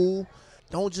school.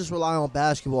 Don't just rely on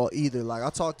basketball either. Like, I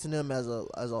talk to them as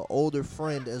an older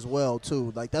friend as well,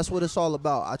 too. Like, that's what it's all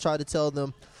about. I try to tell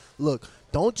them, look,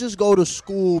 don't just go to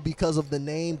school because of the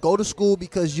name. Go to school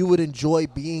because you would enjoy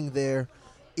being there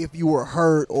if you were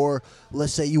hurt or,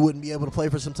 let's say, you wouldn't be able to play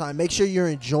for some time. Make sure you're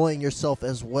enjoying yourself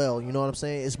as well. You know what I'm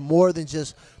saying? It's more than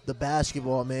just the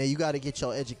basketball, man. You got to get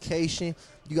your education.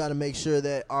 You got to make sure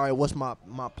that, all right, what's my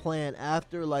plan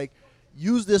after? Like,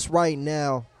 use this right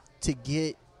now to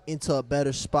get into a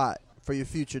better spot for your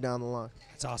future down the line.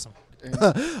 That's awesome.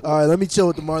 All right, let me chill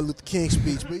with the Martin Luther King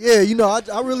speech. But, yeah,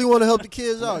 I really want to help the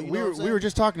kids out. We were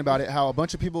just talking about it, how a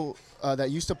bunch of people that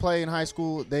used to play in high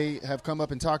school, they have come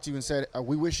up and talked to you and said,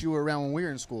 we wish you were around when we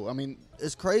were in school. I mean,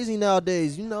 it's crazy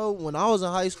nowadays. When I was in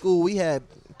high school, we had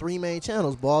 3 main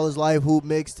channels, Ball is Life, Hoop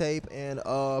Mixtape, and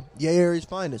Yay Area's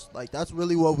Finest. Like, that's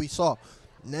really what we saw.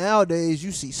 Nowadays,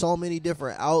 you see so many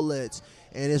different outlets,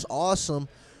 and it's awesome.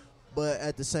 But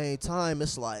at the same time,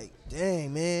 it's like,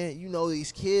 dang, man,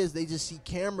 these kids, they just see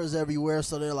cameras everywhere,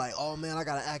 so they're like, oh, man, I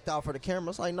got to act out for the camera.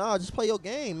 It's like, nah, just play your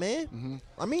game, man. Mm-hmm.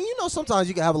 I mean, sometimes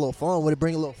you can have a little fun with it,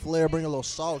 bring a little flair, bring a little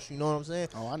sauce, you know what I'm saying?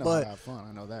 Oh, I know how to have fun.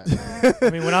 I know that. I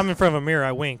mean, when I'm in front of a mirror,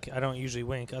 I wink. I don't usually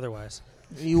wink otherwise.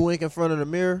 You wink in front of the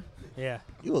miror? Yeah.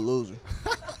 You a loser.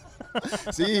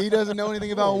 See, he doesn't know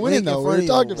anything about winning, though. We're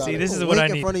talking about See, it. this is what I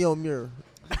need. Wink in front of your mirror.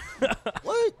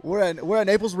 What? We're at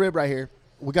Naples Rib right here.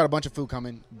 We got a bunch of food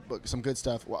coming, some good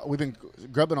stuff. We've been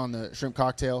grubbing on the shrimp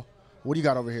cocktail. What do you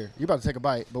got over here? You're about to take a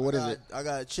bite, but what is it? I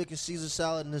got a chicken Caesar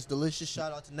salad, and it's delicious.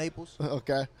 Shout out to Naples.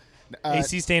 Okay.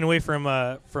 AC staying away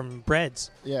from breads.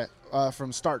 Yeah,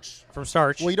 from starch. From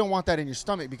starch. Well, you don't want that in your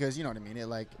stomach because, you know what I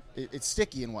mean? It's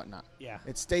sticky and whatnot. Yeah.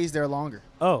 It stays there longer.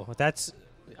 Oh,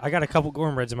 I got a couple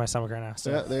cornbreads in my stomach right now. So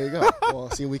yeah, there you go.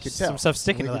 Well, see, we can tell. Some stuff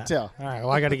sticking to that. We can tell. All right,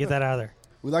 well, I got to get that out of there.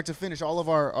 We like to finish all of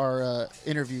our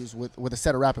interviews with a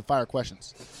set of rapid-fire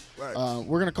questions. Right.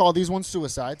 We're going to call these ones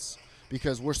suicides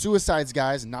because we're suicides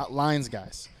guys, not lines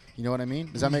guys. You know what I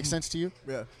mean? Does that make sense to you?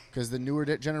 Yeah. Because the newer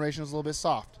generation is a little bit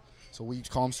soft, so we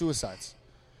call them suicides.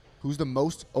 Who's the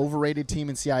most overrated team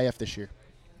in CIF this year?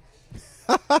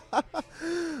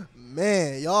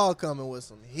 Man, y'all coming with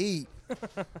some heat.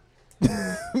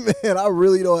 Man, I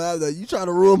really don't have that. You trying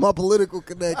to ruin my political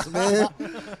connection, man.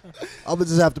 I'm going to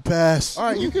just have to pass. All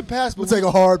right, you can pass, but we'll take a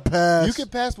hard pass. You can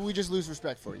pass, but we just lose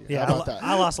respect for you. Yeah, How about that?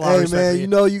 I lost a lot of respect man,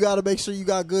 for you. you got to make sure you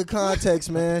got good context,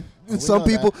 man. Some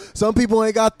people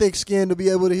ain't got thick skin to be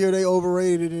able to hear they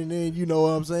overrated, and then you know what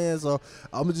I'm saying. So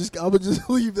I'm gonna just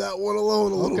leave that one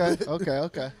alone a little bit.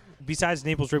 Okay. Besides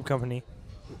Naples Rib Company,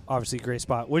 obviously a great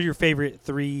spot. What are your favorite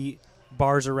 3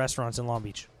 bars or restaurants in Long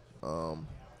Beach?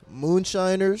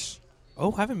 Moonshiners.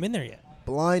 Oh, I haven't been there yet.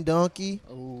 Blind Donkey.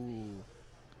 Ooh.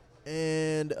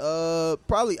 And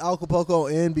probably Acapulco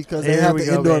Inn because they There have we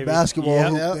the go, indoor baby. basketball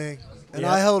Yep. hoop thing. And Yep.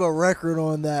 I held a record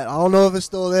on that. I don't know if it's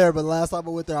still there, but last time I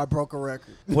went there, I broke a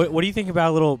record. What do you think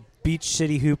about a little Beach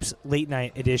City Hoops late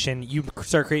night edition. You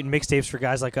start creating mixtapes for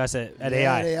guys like us at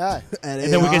AI. At And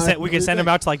then AI. we can send them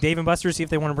out to like Dave and Buster, see if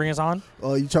they want to bring us on.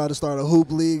 Oh, you try to start a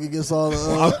hoop league against all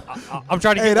the. I'm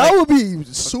trying to Hey, get that like, would be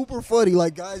super funny.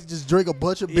 Like guys just drink a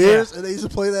bunch of beers and they just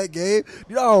play that game.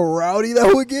 You know how rowdy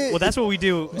that would get. well, that's what we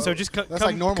do. So just That's come,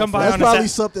 like normal come for by That's on probably a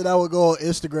something that would go on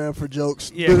Instagram for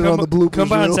jokes. yeah, Put it come, on the bloopers come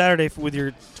by on reel. Saturday with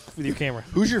your camera.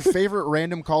 Who's your favorite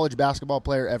random college basketball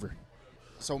player ever?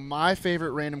 So my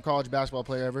favorite random college basketball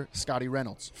player ever, Scotty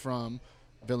Reynolds from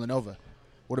Villanova.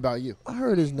 What about you? I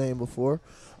heard his name before.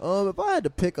 If I had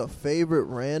to pick a favorite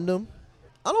random,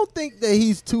 I don't think that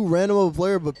he's too random of a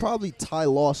player, but probably Ty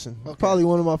Lawson. Okay. Probably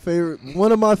one of my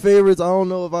favorites. I don't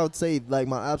know if I would say like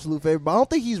my absolute favorite, but I don't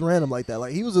think he's random like that.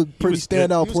 Like he was a pretty was good.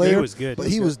 standout He was player. good. He was good. But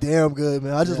He he was was damn good,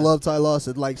 man. I just love Ty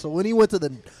Lawson. Like so when he went to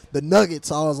the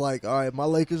Nuggets, I was like, all right, my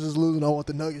Lakers is losing. I want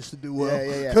the Nuggets to do well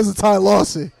Yeah. because of Ty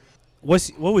Lawson.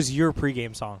 What was your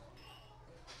pregame song?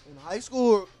 In high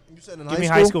school, or you said in Give me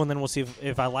high school, and then we'll see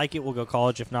if I like it, we'll go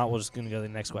college. If not, we're just going to go to the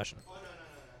next question.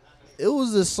 It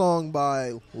was this song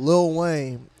by Lil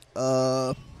Wayne.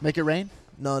 Make It Rain?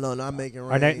 No, not Making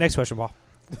Rain. All right, next question, Paul.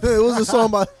 It was a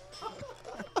song by.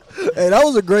 Hey, that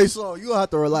was a great song. You gonna have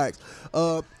to relax.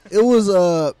 It was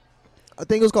I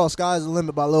think it was called "Sky's the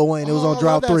Limit" by Lil Wayne. It was on I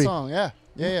Drought love that 3. song.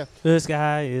 Yeah. The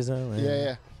sky is a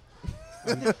limit.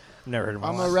 Yeah. Never heard of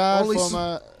I'm my a life. ride Only for s-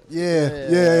 my. Yeah,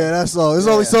 that song. There's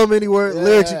only so many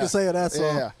lyrics you can say of that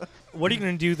song. Yeah. What are you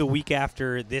going to do the week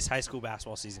after this high school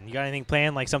basketball season? You got anything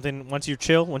planned? Like something once you're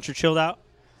chilled out?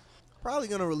 Probably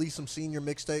gonna release some senior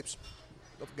mixtapes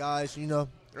of guys. You know,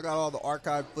 I got all the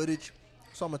archive footage,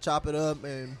 so I'm gonna chop it up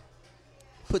and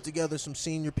put together some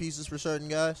senior pieces for certain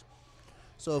guys.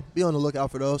 So be on the lookout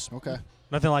for those. Okay.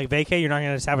 Nothing like vacay? You're not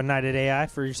going to just have a night at AI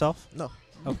for yourself? No,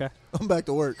 Okay. I'm back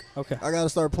to work. Okay. I gotta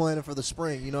start planning for the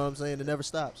spring. You know what I'm saying? It never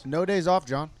stops. No days off,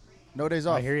 John. No days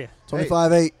off. I hear you.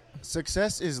 25-8.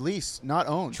 Success is leased, not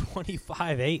owned.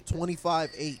 25-8.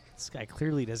 25-8. This guy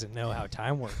clearly doesn't know how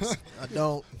time works. I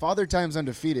don't. Father Time's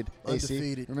undefeated.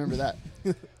 Undefeated. AC. Remember that.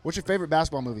 What's your favorite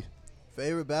basketball movie?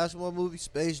 Favorite basketball movie?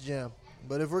 Space Jam.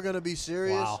 But if we're gonna be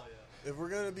serious, Wow. if we're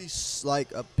gonna be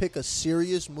pick a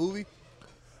serious movie,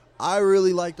 I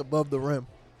really liked Above the Rim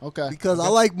Okay. because I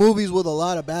like movies with a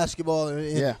lot of basketball.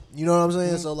 Yeah. You know what I'm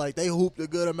saying? So like they hooped a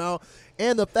good amount,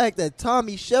 and the fact that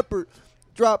Tommy Shepard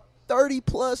dropped 30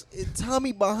 plus in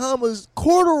Tommy Bahama's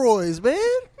corduroys, man.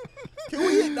 Can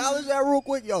we acknowledge that real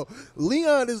quick? Yo,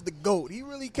 Leon is the GOAT. He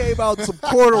really came out in some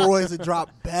corduroys and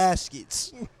dropped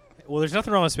baskets. Well, there's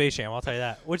nothing wrong with Space Jam. I'll tell you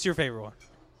that. What's your favorite one?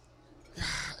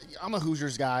 I'm a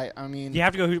Hoosiers guy. I mean, You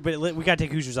have to go, but we got to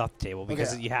take Hoosiers off the table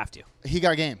because Okay. you have to. he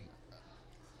got game.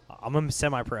 I'm a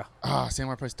semi-pro.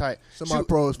 Samurai Pro's tight.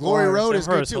 Semi-Pro is Glory fire. Road is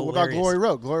Semi-Pro good is too. What about hilarious. Glory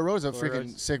Road? Glory Road's a Glory freaking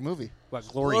Road's- sick movie. What,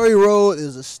 Glory? Glory Road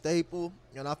is a staple,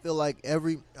 and I feel like I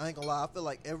ain't gonna lie, I feel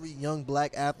like every young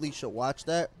black athlete should watch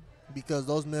that because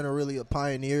those men are really the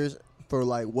pioneers for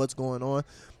like what's going on.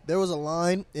 There was a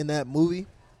line in that movie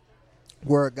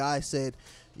where a guy said,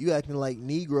 "You acting like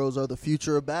Negroes are the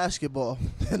future of basketball,"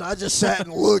 and I just sat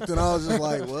and looked, and I was just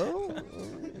like, "Well,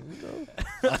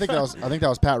 I think that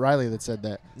was Pat Riley that said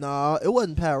that. nah, it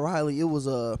wasn't Pat Riley. It was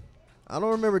I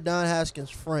don't remember Don Haskins'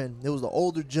 friend. It was the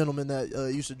older gentleman that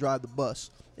used to drive the bus.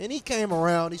 And he came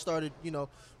around. He started,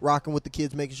 rocking with the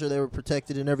kids, making sure they were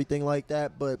protected and everything like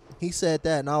that. But he said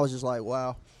that, and I was just like,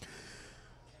 wow.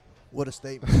 What a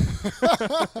statement.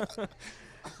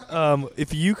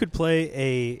 If you could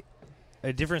play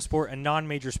a different sport, a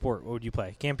non-major sport, what would you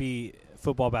play? Can't be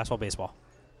football, basketball, baseball.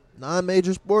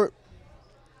 Non-major sport?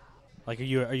 Like, are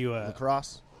you a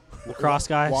Lacrosse. lacrosse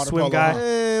guy, Water swim polo. guy?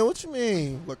 Man, what you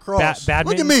mean? Lacrosse.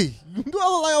 badminton? Look at me. Do I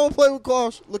look like I want to play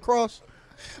lacrosse?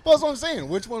 Well, that's what I'm saying.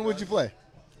 Which one would you play?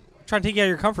 Trying to take you out of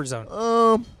your comfort zone.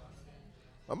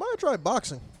 I might try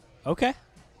boxing. Okay.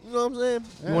 You know what I'm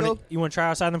saying? You want to try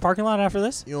outside in the parking lot after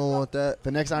this? You don't want that. The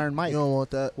next Iron Mike. You don't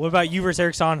want that. What about you versus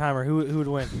Eric Sondheimer? Who would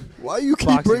win? Why you keep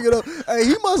Boxing. bringing up? Hey,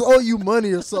 he must owe you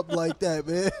money or something like that,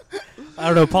 man. I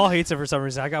don't know. Paul hates it for some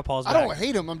reason. I got Paul's I back. don't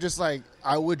hate him. I'm just like,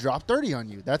 I would drop 30 on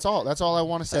you. That's all. That's all I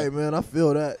want to say. Hey, man, I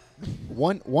feel that.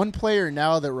 One player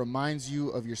now that reminds you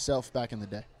of yourself back in the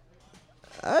day.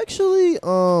 Actually, if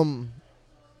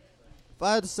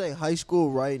I had to say high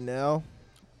school right now,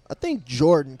 I think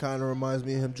Jordan kind of reminds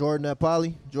me of him. Jordan at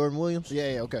Poly, Jordan Williams.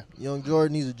 Yeah, okay. Young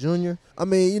Jordan, he's a junior. I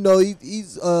mean, you know, he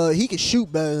can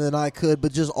shoot better than I could,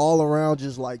 but just all around,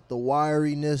 just like the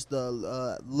wiriness,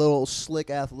 the little slick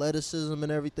athleticism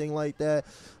and everything like that.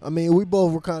 I mean, we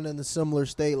both were kind of in a similar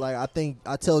state. Like,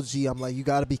 I tell G, I'm like, you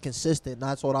got to be consistent. And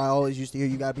that's what I always used to hear.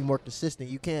 You got to be more consistent.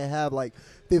 You can't have like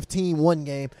 15 one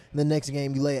game, and the next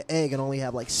game you lay an egg and only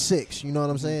have like 6. You know what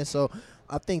I'm saying? So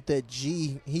I think that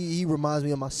G, he reminds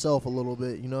me of myself a little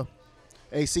bit, you know.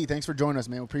 AC, thanks for joining us,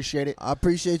 man. We appreciate it. I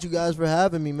appreciate you guys for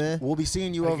having me, man. We'll be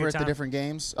seeing you Have a over good at the time. different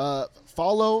games.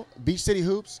 Follow Beach City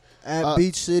Hoops. At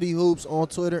Beach City Hoops on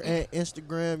Twitter and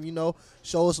Instagram, you know.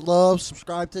 Show us love.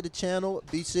 Subscribe to the channel,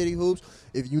 Beach City Hoops.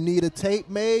 If you need a tape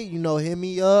made, you know, hit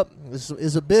me up.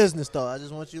 It's a business, though. I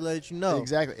just want you to let you know.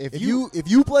 Exactly. If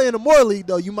you play in the Moore League,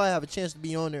 though, you might have a chance to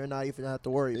be on there and not even have to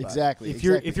worry about Exactly. If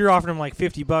you're offering him like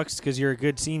 $50 because you're a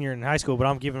good senior in high school, but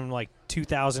I'm giving him like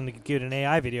 $2,000 to get an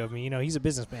AI video of me, you know, he's a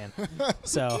businessman.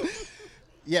 So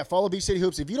Yeah, follow Beach City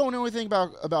Hoops. If you don't know anything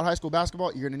about high school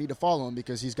basketball, you're going to need to follow him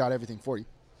because he's got everything for you.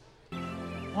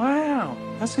 Wow,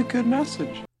 that's a good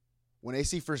message. When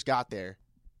AC first got there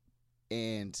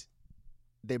and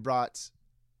they brought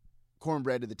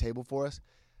cornbread to the table for us,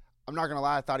 I'm not going to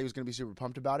lie, I thought he was going to be super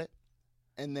pumped about it.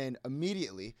 And then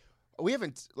immediately, we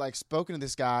haven't like spoken to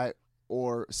this guy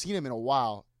or seen him in a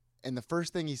while, and the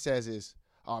first thing he says is,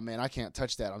 "Oh man, I can't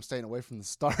touch that. I'm staying away from the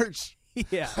starch."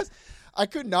 yeah, I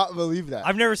could not believe that.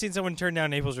 I've never seen someone turn down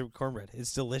Naples cornbread.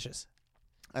 It's delicious.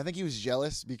 I think he was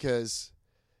jealous because,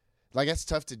 like, that's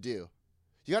tough to do.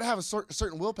 You got to have a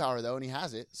certain willpower, though, and he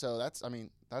has it. So that's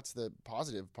the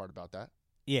positive part about that.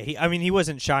 Yeah, he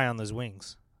wasn't shy on those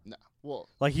wings. No, well,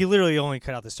 Like, he literally only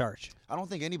cut out the starch. I don't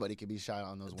think anybody could be shy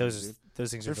on those ones, dude.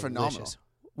 Those things They're are phenomenal. delicious.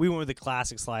 We went with the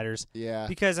classic sliders Yeah.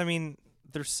 because, I mean,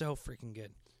 they're so freaking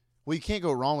good. Well, you can't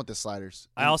go wrong with the sliders.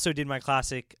 I also did my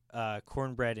classic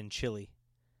cornbread and chili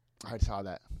I saw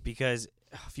that. because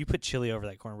if you put chili over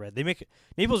that cornbread, they make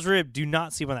Naples Rib. Do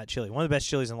not sleep on that chili. One of the best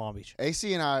chilies in Long Beach.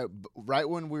 AC and I, right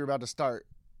when we were about to start,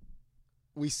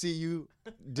 we see you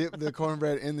dip the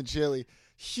cornbread in the chili.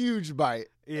 Huge bite.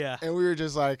 Yeah, And we were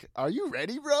just like, "Are you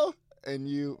ready, bro?" And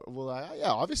you were like,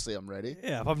 "Yeah, obviously I'm ready."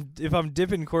 yeah. If I'm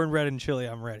dipping cornbread in chili,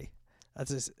 I'm ready.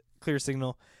 That's a clear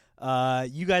signal.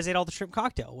 You guys ate all the shrimp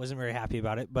cocktail. Wasn't very happy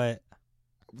about it, but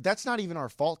That's not even our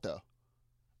fault, though.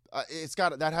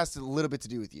 That has a little bit to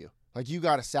do with you. Like, you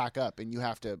got to sack up, and you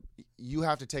have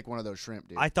to take one of those shrimp,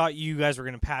 dude. I thought you guys were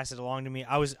gonna pass it along to me.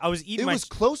 I was eating It my was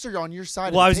closer on your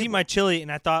side. well, of I the was table. eating my chili,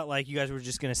 and I thought like you guys were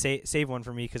just gonna save one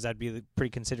for me because that'd be the pretty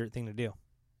considerate thing to do.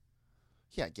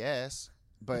 Yeah, I guess,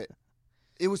 but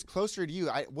it was closer to you.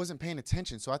 I wasn't paying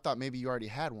attention, so I thought maybe you already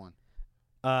had one.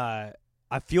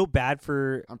 I feel bad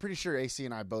for I'm pretty sure AC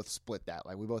and I both split that.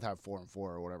 Like, we both have 4 and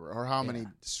 4 or whatever, or how many Yeah.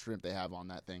 shrimp they have on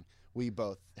that thing. We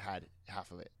both had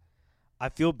half of it. I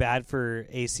feel bad for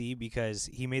AC because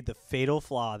he made the fatal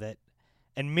flaw that,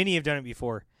 and many have done it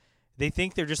before. They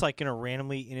think they're just like gonna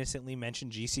randomly, innocently mention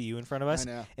GCU in front of us,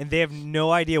 I know. and they have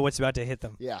no idea what's about to hit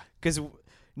them. Yeah. Because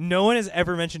no one has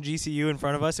ever mentioned GCU in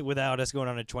front of us without us going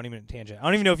on a 20-minute tangent. I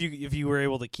don't even know if you were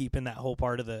able to keep in that whole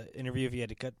part of the interview if you had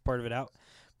to cut part of it out,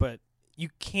 but you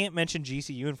can't mention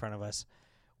GCU in front of us.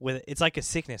 It's like a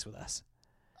sickness with us.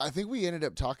 I think we ended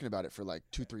up talking about it for like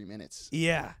 2-3 minutes,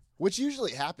 Yeah. which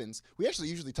usually happens. We actually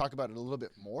usually talk about it a little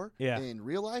bit more Yeah. in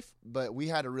real life, but we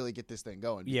had to really get this thing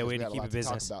going. Yeah, because we had to a keep lot it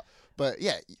business. talk about. But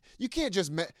yeah, you can't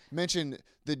just mention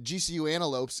the GCU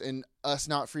Antelopes and us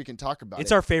not freaking talk about it.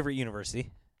 It's our favorite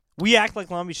university. We act like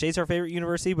Long Beach State's our favorite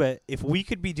university, but if we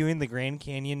could be doing the Grand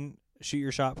Canyon Shoot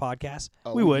Your Shot podcast,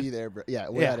 we we'd would. be there, bro. Yeah,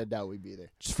 without a doubt, we'd be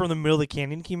there. Just from the middle of the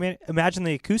canyon, can you imagine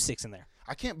the acoustics in there?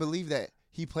 I can't believe that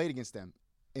he played against them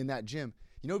in that gym.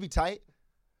 You know, it'd be tight,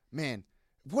 man.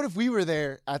 What if we were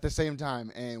there at the same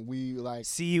time and we like?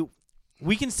 See,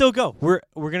 we can still go. We're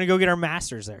gonna go get our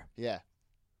masters there. Yeah.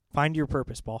 Find your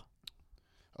purpose, Paul.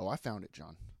 Oh, I found it,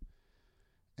 John.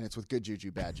 And it's with good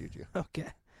juju, bad juju. Okay.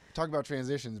 Talk about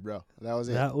transitions, bro. That was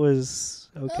it. That was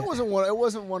okay. That wasn't one. It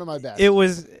wasn't one of my best. It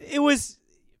was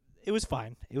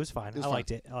fine. It was fine. was I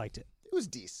liked it. I liked it. It was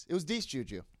decent. It was decent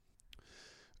juju.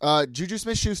 Juju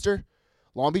Smith-Schuster,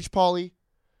 Long Beach Poly,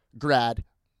 grad,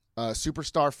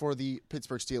 superstar for the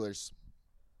Pittsburgh Steelers.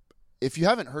 If you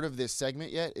haven't heard of this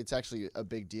segment yet, it's actually a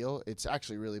big deal. It's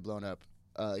actually really blown up.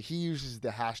 He uses the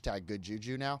hashtag good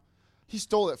juju now. He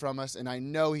stole it from us, and I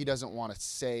know he doesn't want to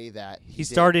say that. He did.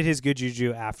 started his good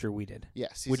juju after we did. Yeah,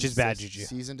 which is bad juju.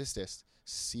 Cease and desist.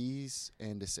 Cease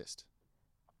and desist.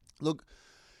 Look,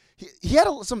 he had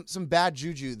some bad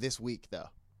juju this week, though. A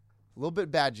little bit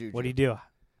bad juju. What do you do?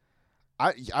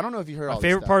 I don't know if you heard My all this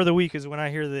favorite stuff. part of the week is when I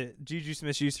hear the Juju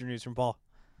Smith-Schuster news from Paul.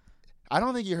 I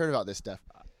don't think you heard about this stuff.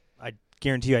 I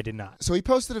guarantee you I did not. So he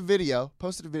posted a video.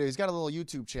 He's got a little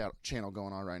YouTube channel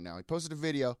going on right now. He posted a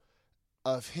video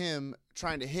of him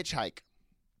trying to hitchhike.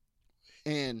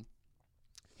 And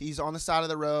he's on the side of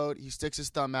the road. He sticks his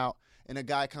thumb out, and a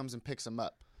guy comes and picks him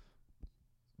up.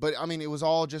 But, I mean, it was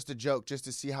all just a joke just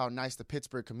to see how nice the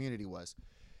Pittsburgh community was.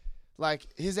 Like,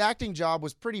 his acting job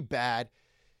was pretty bad.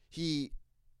 He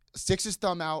sticks his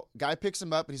thumb out. Guy picks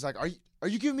him up, and he's like, Are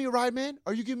you giving me a ride, man?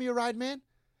 Are you giving me a ride, man?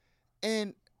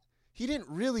 And he didn't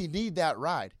really need that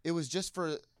ride. It was just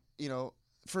for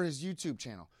his YouTube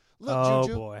channel. Look,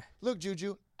 Juju. Boy. Look,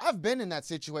 Juju. I've been in that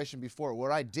situation before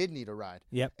where I did need a ride.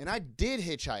 Yep. And I did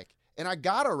hitchhike. And I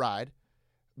got a ride,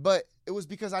 but it was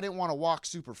because I didn't want to walk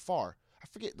super far. I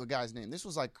forget the guy's name. This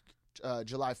was like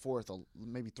July 4th,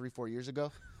 maybe 3-4 years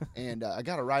ago. And I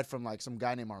got a ride from like some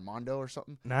guy named Armando or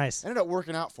something. Nice. Ended up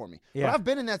working out for me. Yeah. But I've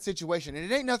been in that situation,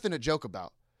 and it ain't nothing to joke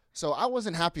about. So I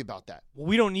wasn't happy about that. Well,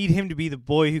 we don't need him to be the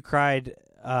boy who cried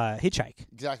hitchhike.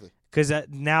 Exactly. Because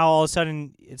now all of a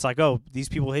sudden it's like, oh, these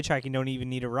people hitchhiking don't even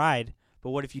need a ride. But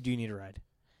what if you do need a ride?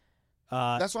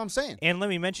 That's what I'm saying. And let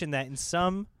me mention that in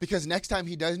some... Because next time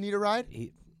he does need a ride,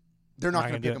 they're not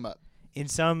going to pick him up. In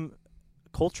some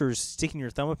cultures, sticking your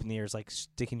thumb up in the air is like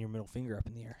sticking your middle finger up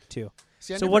in the air, too.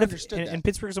 See, I so never what if... understood that. And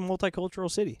Pittsburgh's a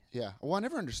multicultural city. Yeah. Well, I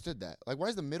never understood that. Like, why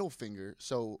is the middle finger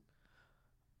so,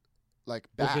 like,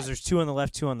 bad? Because there's 2 on the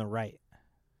left, 2 on the right.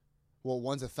 Well,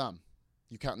 one's a thumb.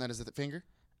 You counting that as a finger?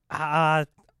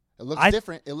 It looks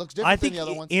different. It looks different I than think the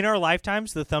other ones. in our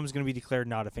lifetimes, the thumb's going to be declared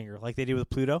not a finger, like they did with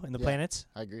Pluto and the planets.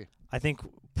 I agree. I think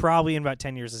probably in about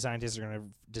 10 years, the scientists are going to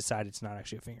decide it's not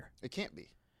actually a finger. It can't be.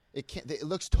 It can't. It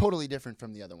looks totally different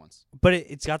from the other ones. But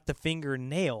it's got the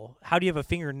fingernail. How do you have a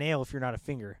fingernail if you're not a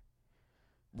finger?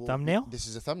 Well, Thumbnail? This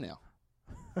is a thumbnail.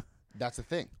 That's the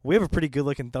thing. We have a pretty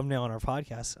good-looking thumbnail on our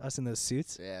podcast, us in those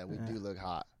suits. Yeah, we do look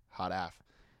hot. Hot af.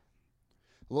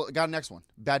 Well, got a next one.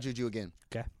 Bad juju again.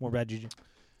 Okay, more bad juju.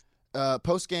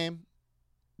 Post game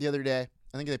the other day,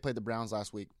 I think they played the Browns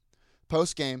last week.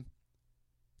 Post game,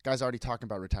 guy's already talking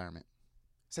about retirement.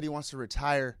 Said he wants to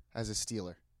retire as a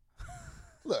Steeler.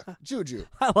 Look, Juju.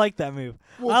 I like that move.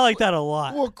 Well, I like that a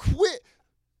lot. Well, quit.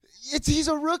 He's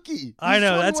a rookie. I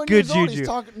know, He's that's 21 good years old. juju. He's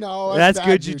talking, no, that's bad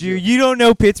good juju. You don't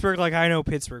know Pittsburgh like I know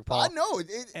Pittsburgh, Paul. I know.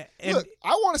 And Look,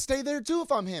 I want to stay there too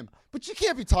if I'm him. But you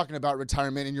can't be talking about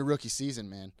retirement in your rookie season,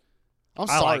 man. I'm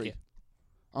I sorry. like it.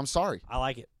 I'm sorry. I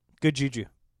like it. Good juju.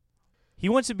 He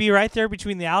wants to be right there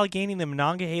between the Allegheny and the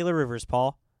Monongahela rivers,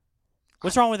 Paul.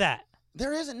 What's wrong with that?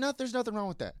 There's nothing wrong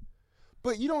with that.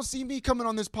 But you don't see me coming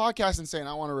on this podcast and saying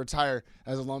I want to retire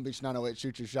as a Long Beach 908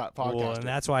 Shoot Your Shot podcaster. Well, and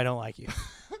that's why I don't like you.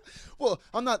 Well,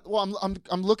 I'm not. Well,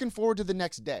 I'm looking forward to the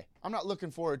next day. I'm not looking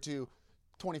forward to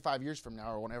 25 years from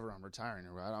now or whenever I'm retiring.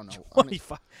 Or I don't know.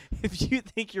 25. If you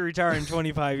think you're retiring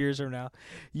 25 years from now,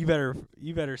 you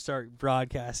better start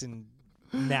broadcasting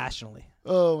nationally.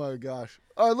 Oh my gosh!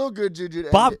 A little good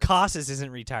juju. Bob Costas isn't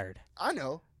retired. I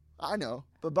know,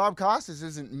 but Bob Costas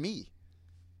isn't me.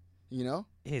 You know?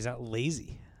 Hey, he's not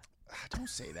lazy. Don't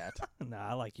say that.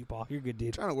 Nah, I like you, Paul. You're a good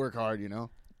dude. Trying to work hard, you know.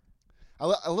 A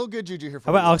little good juju here for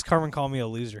How about you. Alex Carmen call me a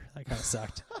loser? That kind of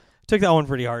sucked. Took that one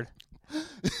pretty hard.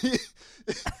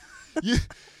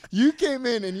 You came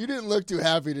in and you didn't look too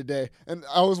happy today, and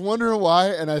I was wondering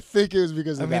why, and I think it was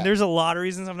because of that. I mean, there's a lot of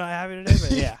reasons I'm not happy today,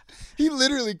 but yeah. He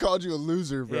literally called you a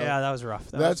loser, bro. Yeah, that was rough.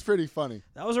 That's pretty funny.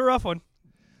 That was a rough one.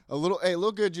 A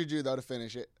little good juju though to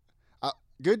finish it.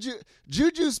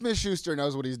 Juju Smith-Schuster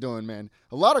knows what he's doing, man.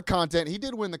 A lot of content. He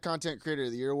did win the Content Creator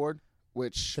of the Year award,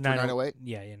 which for 908.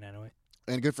 Yeah, 908.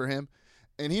 And good for him.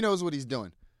 And he knows what he's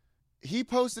doing. He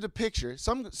posted a picture,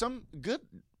 some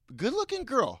good-looking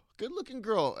girl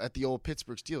at the old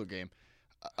Pittsburgh Steelers game.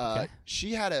 Okay.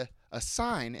 She had a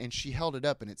sign, and she held it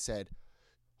up, and it said,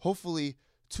 hopefully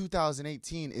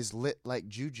 2018 is lit like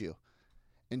Juju.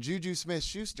 And Juju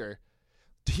Smith-Schuster,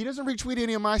 he doesn't retweet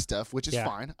any of my stuff, which is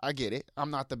fine. I get it. I'm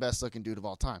not the best-looking dude of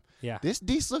all time. Yeah. This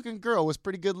decent-looking girl was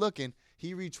pretty good-looking.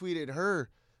 He retweeted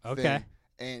her thing.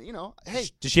 And, you know, hey.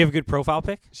 Does she have a good profile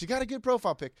pic? She got a good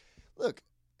profile pic. Look,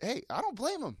 hey, I don't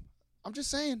blame him. I'm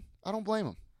just saying, I don't blame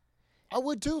him. I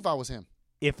would, too, if I was him.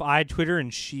 If I Twitter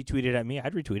and she tweeted at me,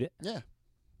 I'd retweet it. Yeah.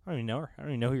 I don't even know her. I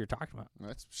don't even know who you're talking about.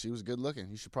 She was good-looking.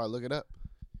 You should probably look it up.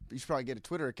 You should probably get a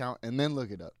Twitter account and then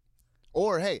look it up.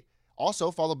 Or, hey,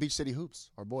 also follow Beach City Hoops,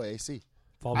 our boy AC.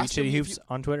 Follow Beach City Hoops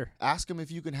on Twitter. Ask him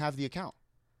if you can have the account.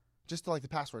 Just like the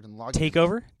password and log in.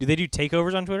 Takeover? Do they do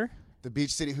takeovers on Twitter? The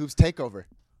Beach City Hoops takeover.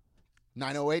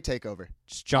 908 takeover.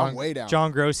 Just John, I'm way down.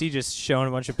 John Grossi just showing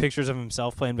a bunch of pictures of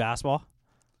himself playing basketball.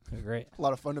 Great. A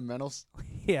lot of fundamentals.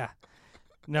 Yeah.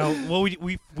 No, well,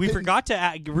 we forgot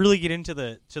to really get into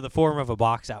the form of a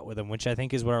box out with him, which I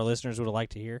think is what our listeners would have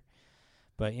liked to hear.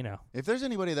 But If there's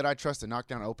anybody that I trust to knock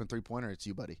down an open 3-pointer, it's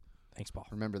you, buddy. thanks, Paul.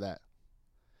 Remember that.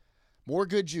 More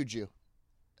good juju,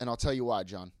 and I'll tell you why,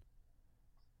 John.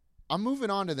 I'm moving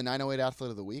on to the 908 Athlete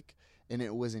of the Week, and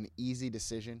it was an easy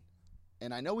decision.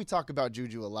 And I know we talk about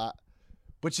Juju a lot,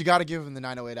 but you got to give him the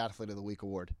 908 Athlete of the Week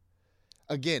award.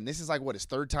 Again, this is like, his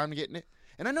third time getting it?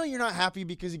 And I know you're not happy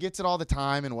because he gets it all the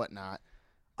time and whatnot.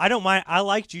 I don't mind. I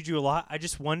like Juju a lot. I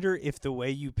just wonder if the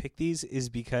way you pick these is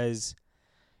because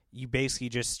you basically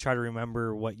just try to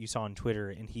remember what you saw on Twitter,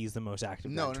 and he's the most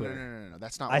active on Twitter. No.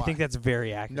 That's not I why. think that's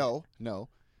very accurate. No.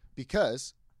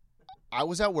 Because I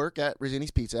was at work at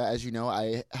Rosini's Pizza. As you know,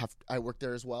 I work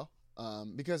there as well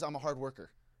because I'm a hard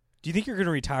worker. Do you think you're going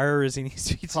to retire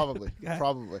Rosini's Pizza?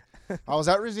 Probably. I was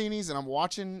at Rosini's, and I'm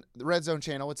watching the Red Zone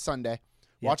channel. It's Sunday.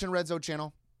 Yeah. Watching Red Zone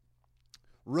channel.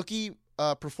 Rookie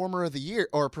Performer of the Year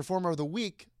or Performer of the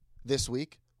Week this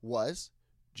week was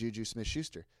Juju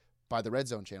Smith-Schuster by the Red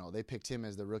Zone channel. They picked him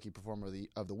as the Rookie Performer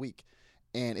of the Week.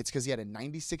 And it's because he had a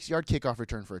 96-yard kickoff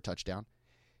return for a touchdown.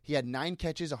 He had 9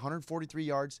 catches, 143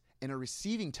 yards, and a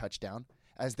receiving touchdown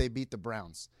as they beat the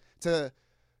Browns. To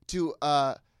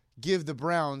give the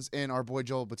Browns and our boy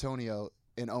Joel Bitonio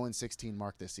an 0-16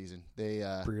 mark this season. They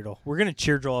Brutal. We're going to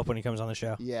cheer Joel up when he comes on the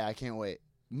show. Yeah, I can't wait.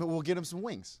 We'll get him some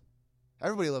wings.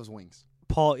 Everybody loves wings.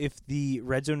 Paul, if the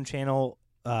Red Zone channel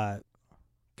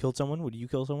killed someone, would you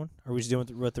kill someone? Or are we just doing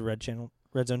what the Red Zone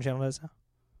channel does now?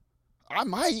 I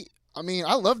might. I mean,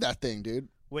 I love that thing, dude.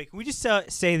 Wait, can we just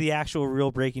say the actual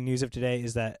real breaking news of today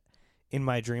is that in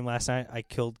my dream last night, I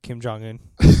killed Kim Jong-un.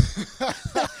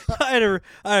 I had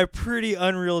a pretty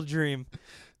unreal dream.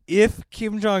 If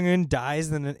Kim Jong-un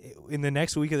dies in the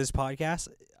next week of this podcast,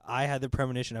 I had the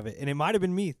premonition of it. And it might have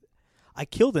been me. I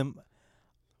killed him.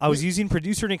 I was using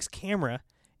producer Nick's camera,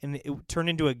 and it turned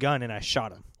into a gun, and I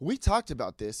shot him. We talked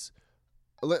about this.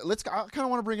 I kind of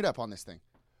want to bring it up on this thing.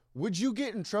 Would you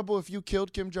get in trouble if you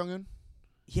killed Kim Jong-un?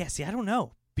 Yeah, see, I don't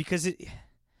know. Because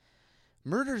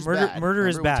murder is murder bad.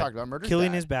 is We bad. talked about murder's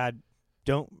Killing bad. is bad.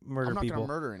 Don't murder I'm not people. going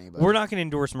to murder anybody. We're not going to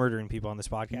endorse murdering people on this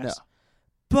podcast. No.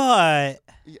 But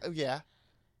Yeah.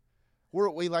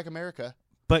 We like America.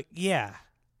 But yeah.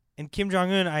 And Kim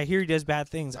Jong-un, I hear he does bad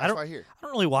things. That's what I hear. I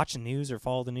don't really watch the news or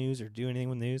follow the news or do anything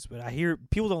with news, but I hear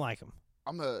people don't like him.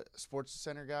 I'm a sports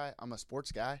center guy. I'm a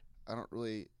sports guy. I don't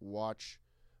really watch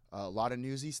a lot of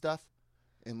newsy stuff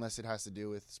unless it has to do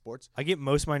with sports. I get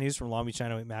most of my news from Long Beach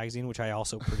 908 magazine, which I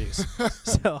also produce.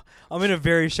 So I'm in a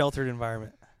very sheltered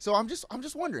environment. So I'm just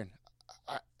wondering,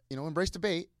 embrace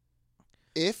debate.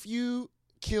 If you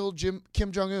killed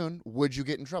Kim Jong-un, would you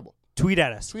get in trouble? Tweet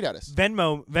at us. Tweet at us.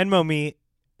 Venmo me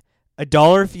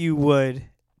 $1 if you would,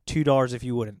 $2 if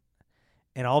you wouldn't,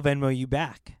 and I'll Venmo you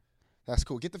back. That's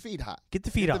cool. Get the feed hot. Get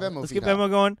the feed Get on. the Venmo Let's feed get Venmo hot.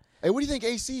 going. Hey, what do you think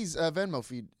AC's Venmo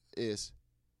feed is?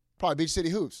 Probably Beach City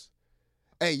Hoops.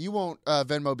 Hey, you won't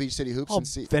Venmo Beach City Hoops I'll and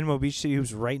see. Venmo Beach City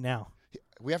Hoops right now.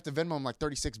 We have to Venmo him like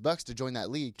 $36 to join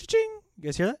that league. Cha-ching. You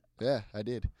guys hear that? Yeah, I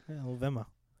did. Yeah, a little Venmo.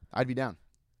 I'd be down.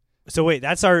 So wait,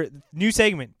 that's our new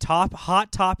segment,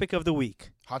 hot topic of the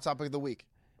week. Hot topic of the week.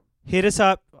 Hit us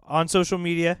up on social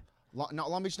media.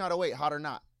 Long Beach 908, hot or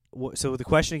not? So the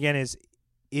question again is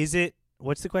it,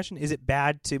 what's the question? Is it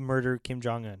bad to murder Kim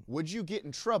Jong-un? Would you get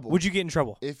in trouble? Would you get in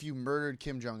trouble? if you murdered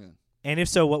Kim Jong-un? And if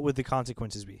so, what would the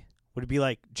consequences be? Would it be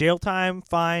like jail time,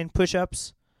 fine,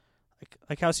 push-ups?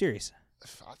 Like how serious?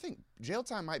 I think jail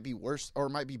time might be worse or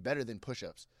might be better than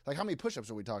push-ups. Like, how many push-ups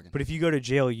are we talking? But if you go to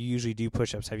jail, you usually do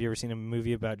push-ups. Have you ever seen a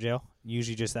movie about jail?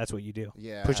 Usually just that's what you do.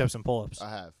 Yeah, Push-ups and pull-ups. I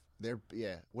have.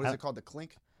 What is it called? The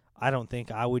clink? I don't think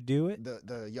I would do it.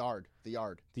 The yard. The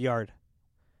yard.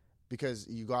 Because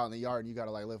you go out in the yard and you got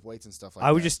to, like, lift weights and stuff like that.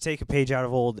 I would just take a page out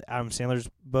of old Adam Sandler's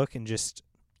book and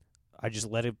I just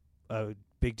let a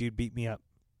big dude beat me up.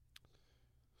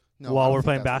 No, while I don't we're think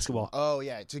playing that's what you basketball. want. Oh,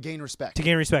 yeah, to gain respect. To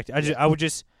gain respect.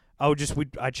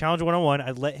 I'd challenge one-on-one.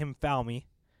 I'd let him foul me,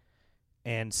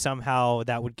 and somehow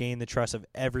that would gain the trust of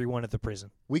everyone at the prison.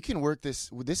 We can work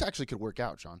this. This actually could work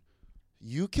out, Sean.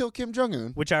 You kill Kim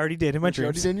Jong-un. Which I already did in my Which you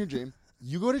already dreams. did in your dream.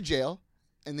 You go to jail,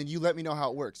 and then you let me know how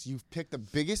it works. You pick the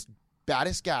biggest,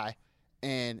 baddest guy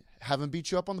and have him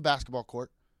beat you up on the basketball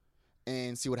court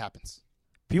and see what happens.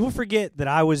 People forget that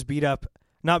I was beat up.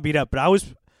 Not beat up, but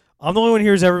I'm the only one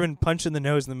here who's ever been punched in the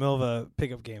nose in the middle of a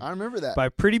pickup game I remember that. by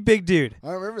a pretty big dude.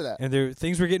 I remember that. And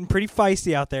things were getting pretty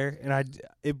feisty out there, and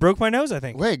it broke my nose, I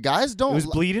think. Wait, guys It don't was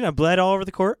bleeding. I bled all over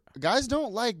the court. guys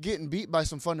don't like getting beat by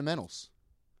some fundamentals.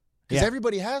 Because Yeah.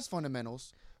 everybody has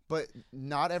fundamentals, but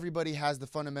not everybody has the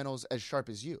fundamentals as sharp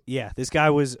as you. Yeah, this guy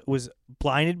was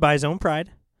blinded by his own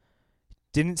pride.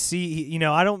 Didn't see,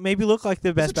 I don't maybe look like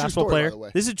the best a true basketball story, by player. the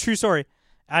way. This is a true story.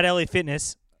 At LA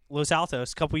Fitness, Los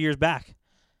Altos, a couple years back.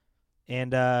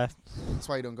 And That's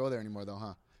why you don't go there anymore, though,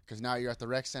 huh? Because now you're at the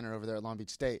rec center over there at Long Beach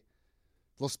State.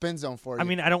 Little spin zone for you. I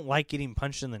mean, I don't like getting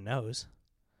punched in the nose.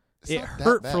 It's It not that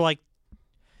hurt bad. for like.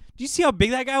 Do you see how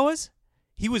big that guy was?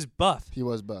 He was buff, He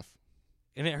was buff.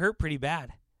 and it hurt pretty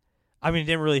bad. I mean, it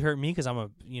didn't really hurt me because I'm a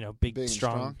big and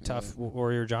strong, strong? tough Yeah.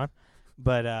 warrior, John.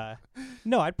 But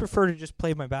no, I'd prefer to just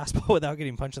play my basketball without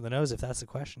getting punched in the nose if that's the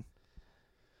question.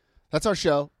 That's our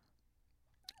show.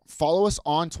 Follow us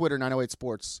on Twitter, 908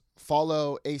 Sports.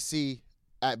 Follow AC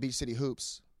at Beach City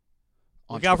Hoops.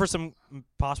 Look out for some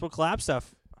possible collab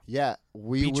stuff Yeah,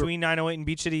 between 908 and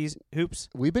Beach City's Hoops.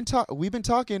 we've been talking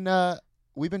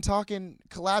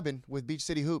collabing with Beach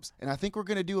City Hoops, and I think we're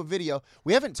gonna do a video.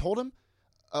 We haven't told him.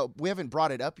 We haven't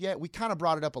brought it up yet. We kind of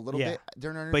brought it up a little Yeah. bit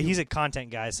during our But interview. he's a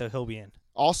content guy, so he'll be in.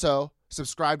 Also,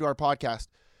 subscribe to our podcast.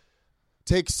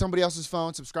 Take somebody else's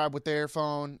phone, subscribe with their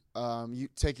phone. You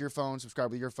take your phone,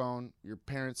 subscribe with your phone, your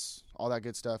parents, all that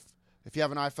good stuff. If you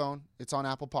have an iPhone, it's on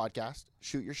Apple Podcast.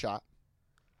 Shoot your shot.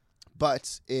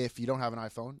 But if you don't have an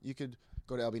iPhone, you could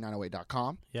go to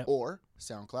lb908.com Yep. or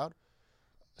SoundCloud.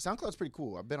 SoundCloud's pretty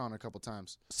cool. I've been on it a couple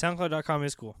times. SoundCloud.com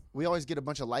is cool. We always get a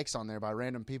bunch of likes on there by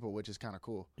random people, which is kind of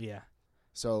cool. Yeah.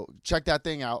 So check that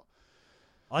thing out.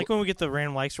 I like when we get the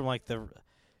random likes from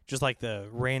the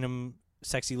random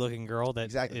sexy looking girl that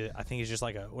Exactly. I think is just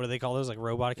like what do they call those, like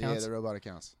robot accounts? Yeah, the robot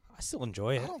accounts. I still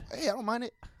enjoy it. I don't mind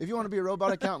it. If you want to be a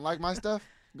robot account and like my stuff,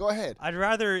 go ahead. I'd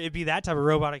rather it be that type of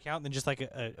robot account than just like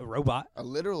a robot. A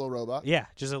literal robot. Yeah,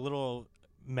 just a little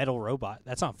metal robot.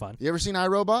 That's not fun. You ever seen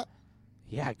iRobot?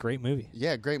 Yeah, great movie.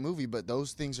 Yeah, great movie, but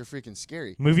those things are freaking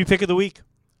scary. Movie pick of the week.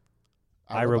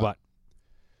 iRobot.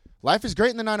 Life is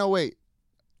great in the 908.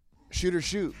 Shoot or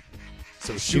shoot.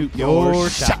 So shoot your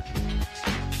shot.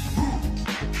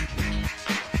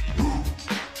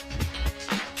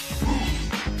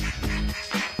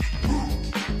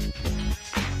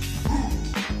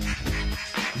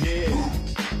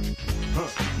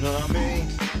 Know what I mean?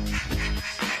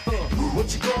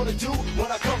 What you gonna do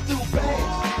when I come through, babe?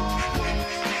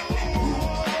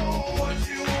 What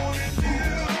you wanna do?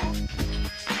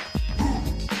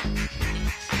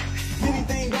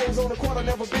 Anything goes on the court, I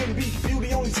never been beat.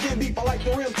 Beauty only skin deep, I like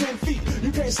the rim 10 feet.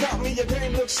 You can't stop me, your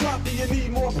game looks sloppy. You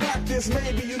need more practice,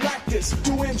 maybe you like this.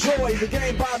 To enjoy the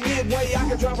game by midway, I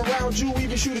can drive around you,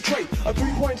 even shoot a trait. A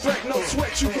 3-point threat, no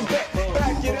sweat, you can bet.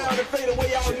 Back it out and fade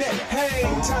away all net.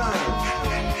 Hang time.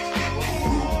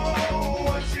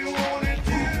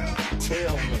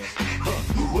 Tell me,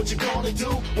 what you gonna do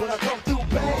when I come through,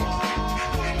 babe?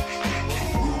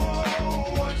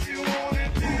 What you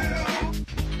wanna do?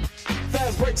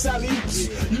 Fast breaks,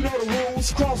 alley-oops, you know the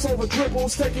rules. Crossover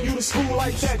dribbles, taking you to school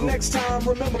like that. Next time,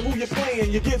 remember who you're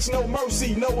playing. You get no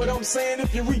mercy, know what I'm saying?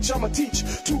 If you reach, I'ma teach.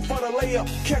 Too fun to lay up,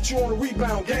 catch you on a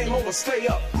rebound. Game over, stay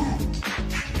up.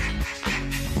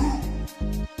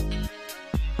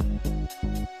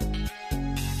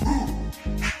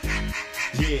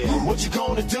 Yeah, what you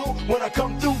gonna do when I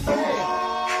come through, babe?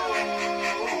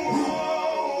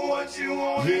 What you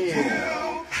wanna do?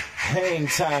 Hang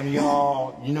time,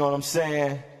 y'all. You know what I'm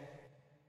saying?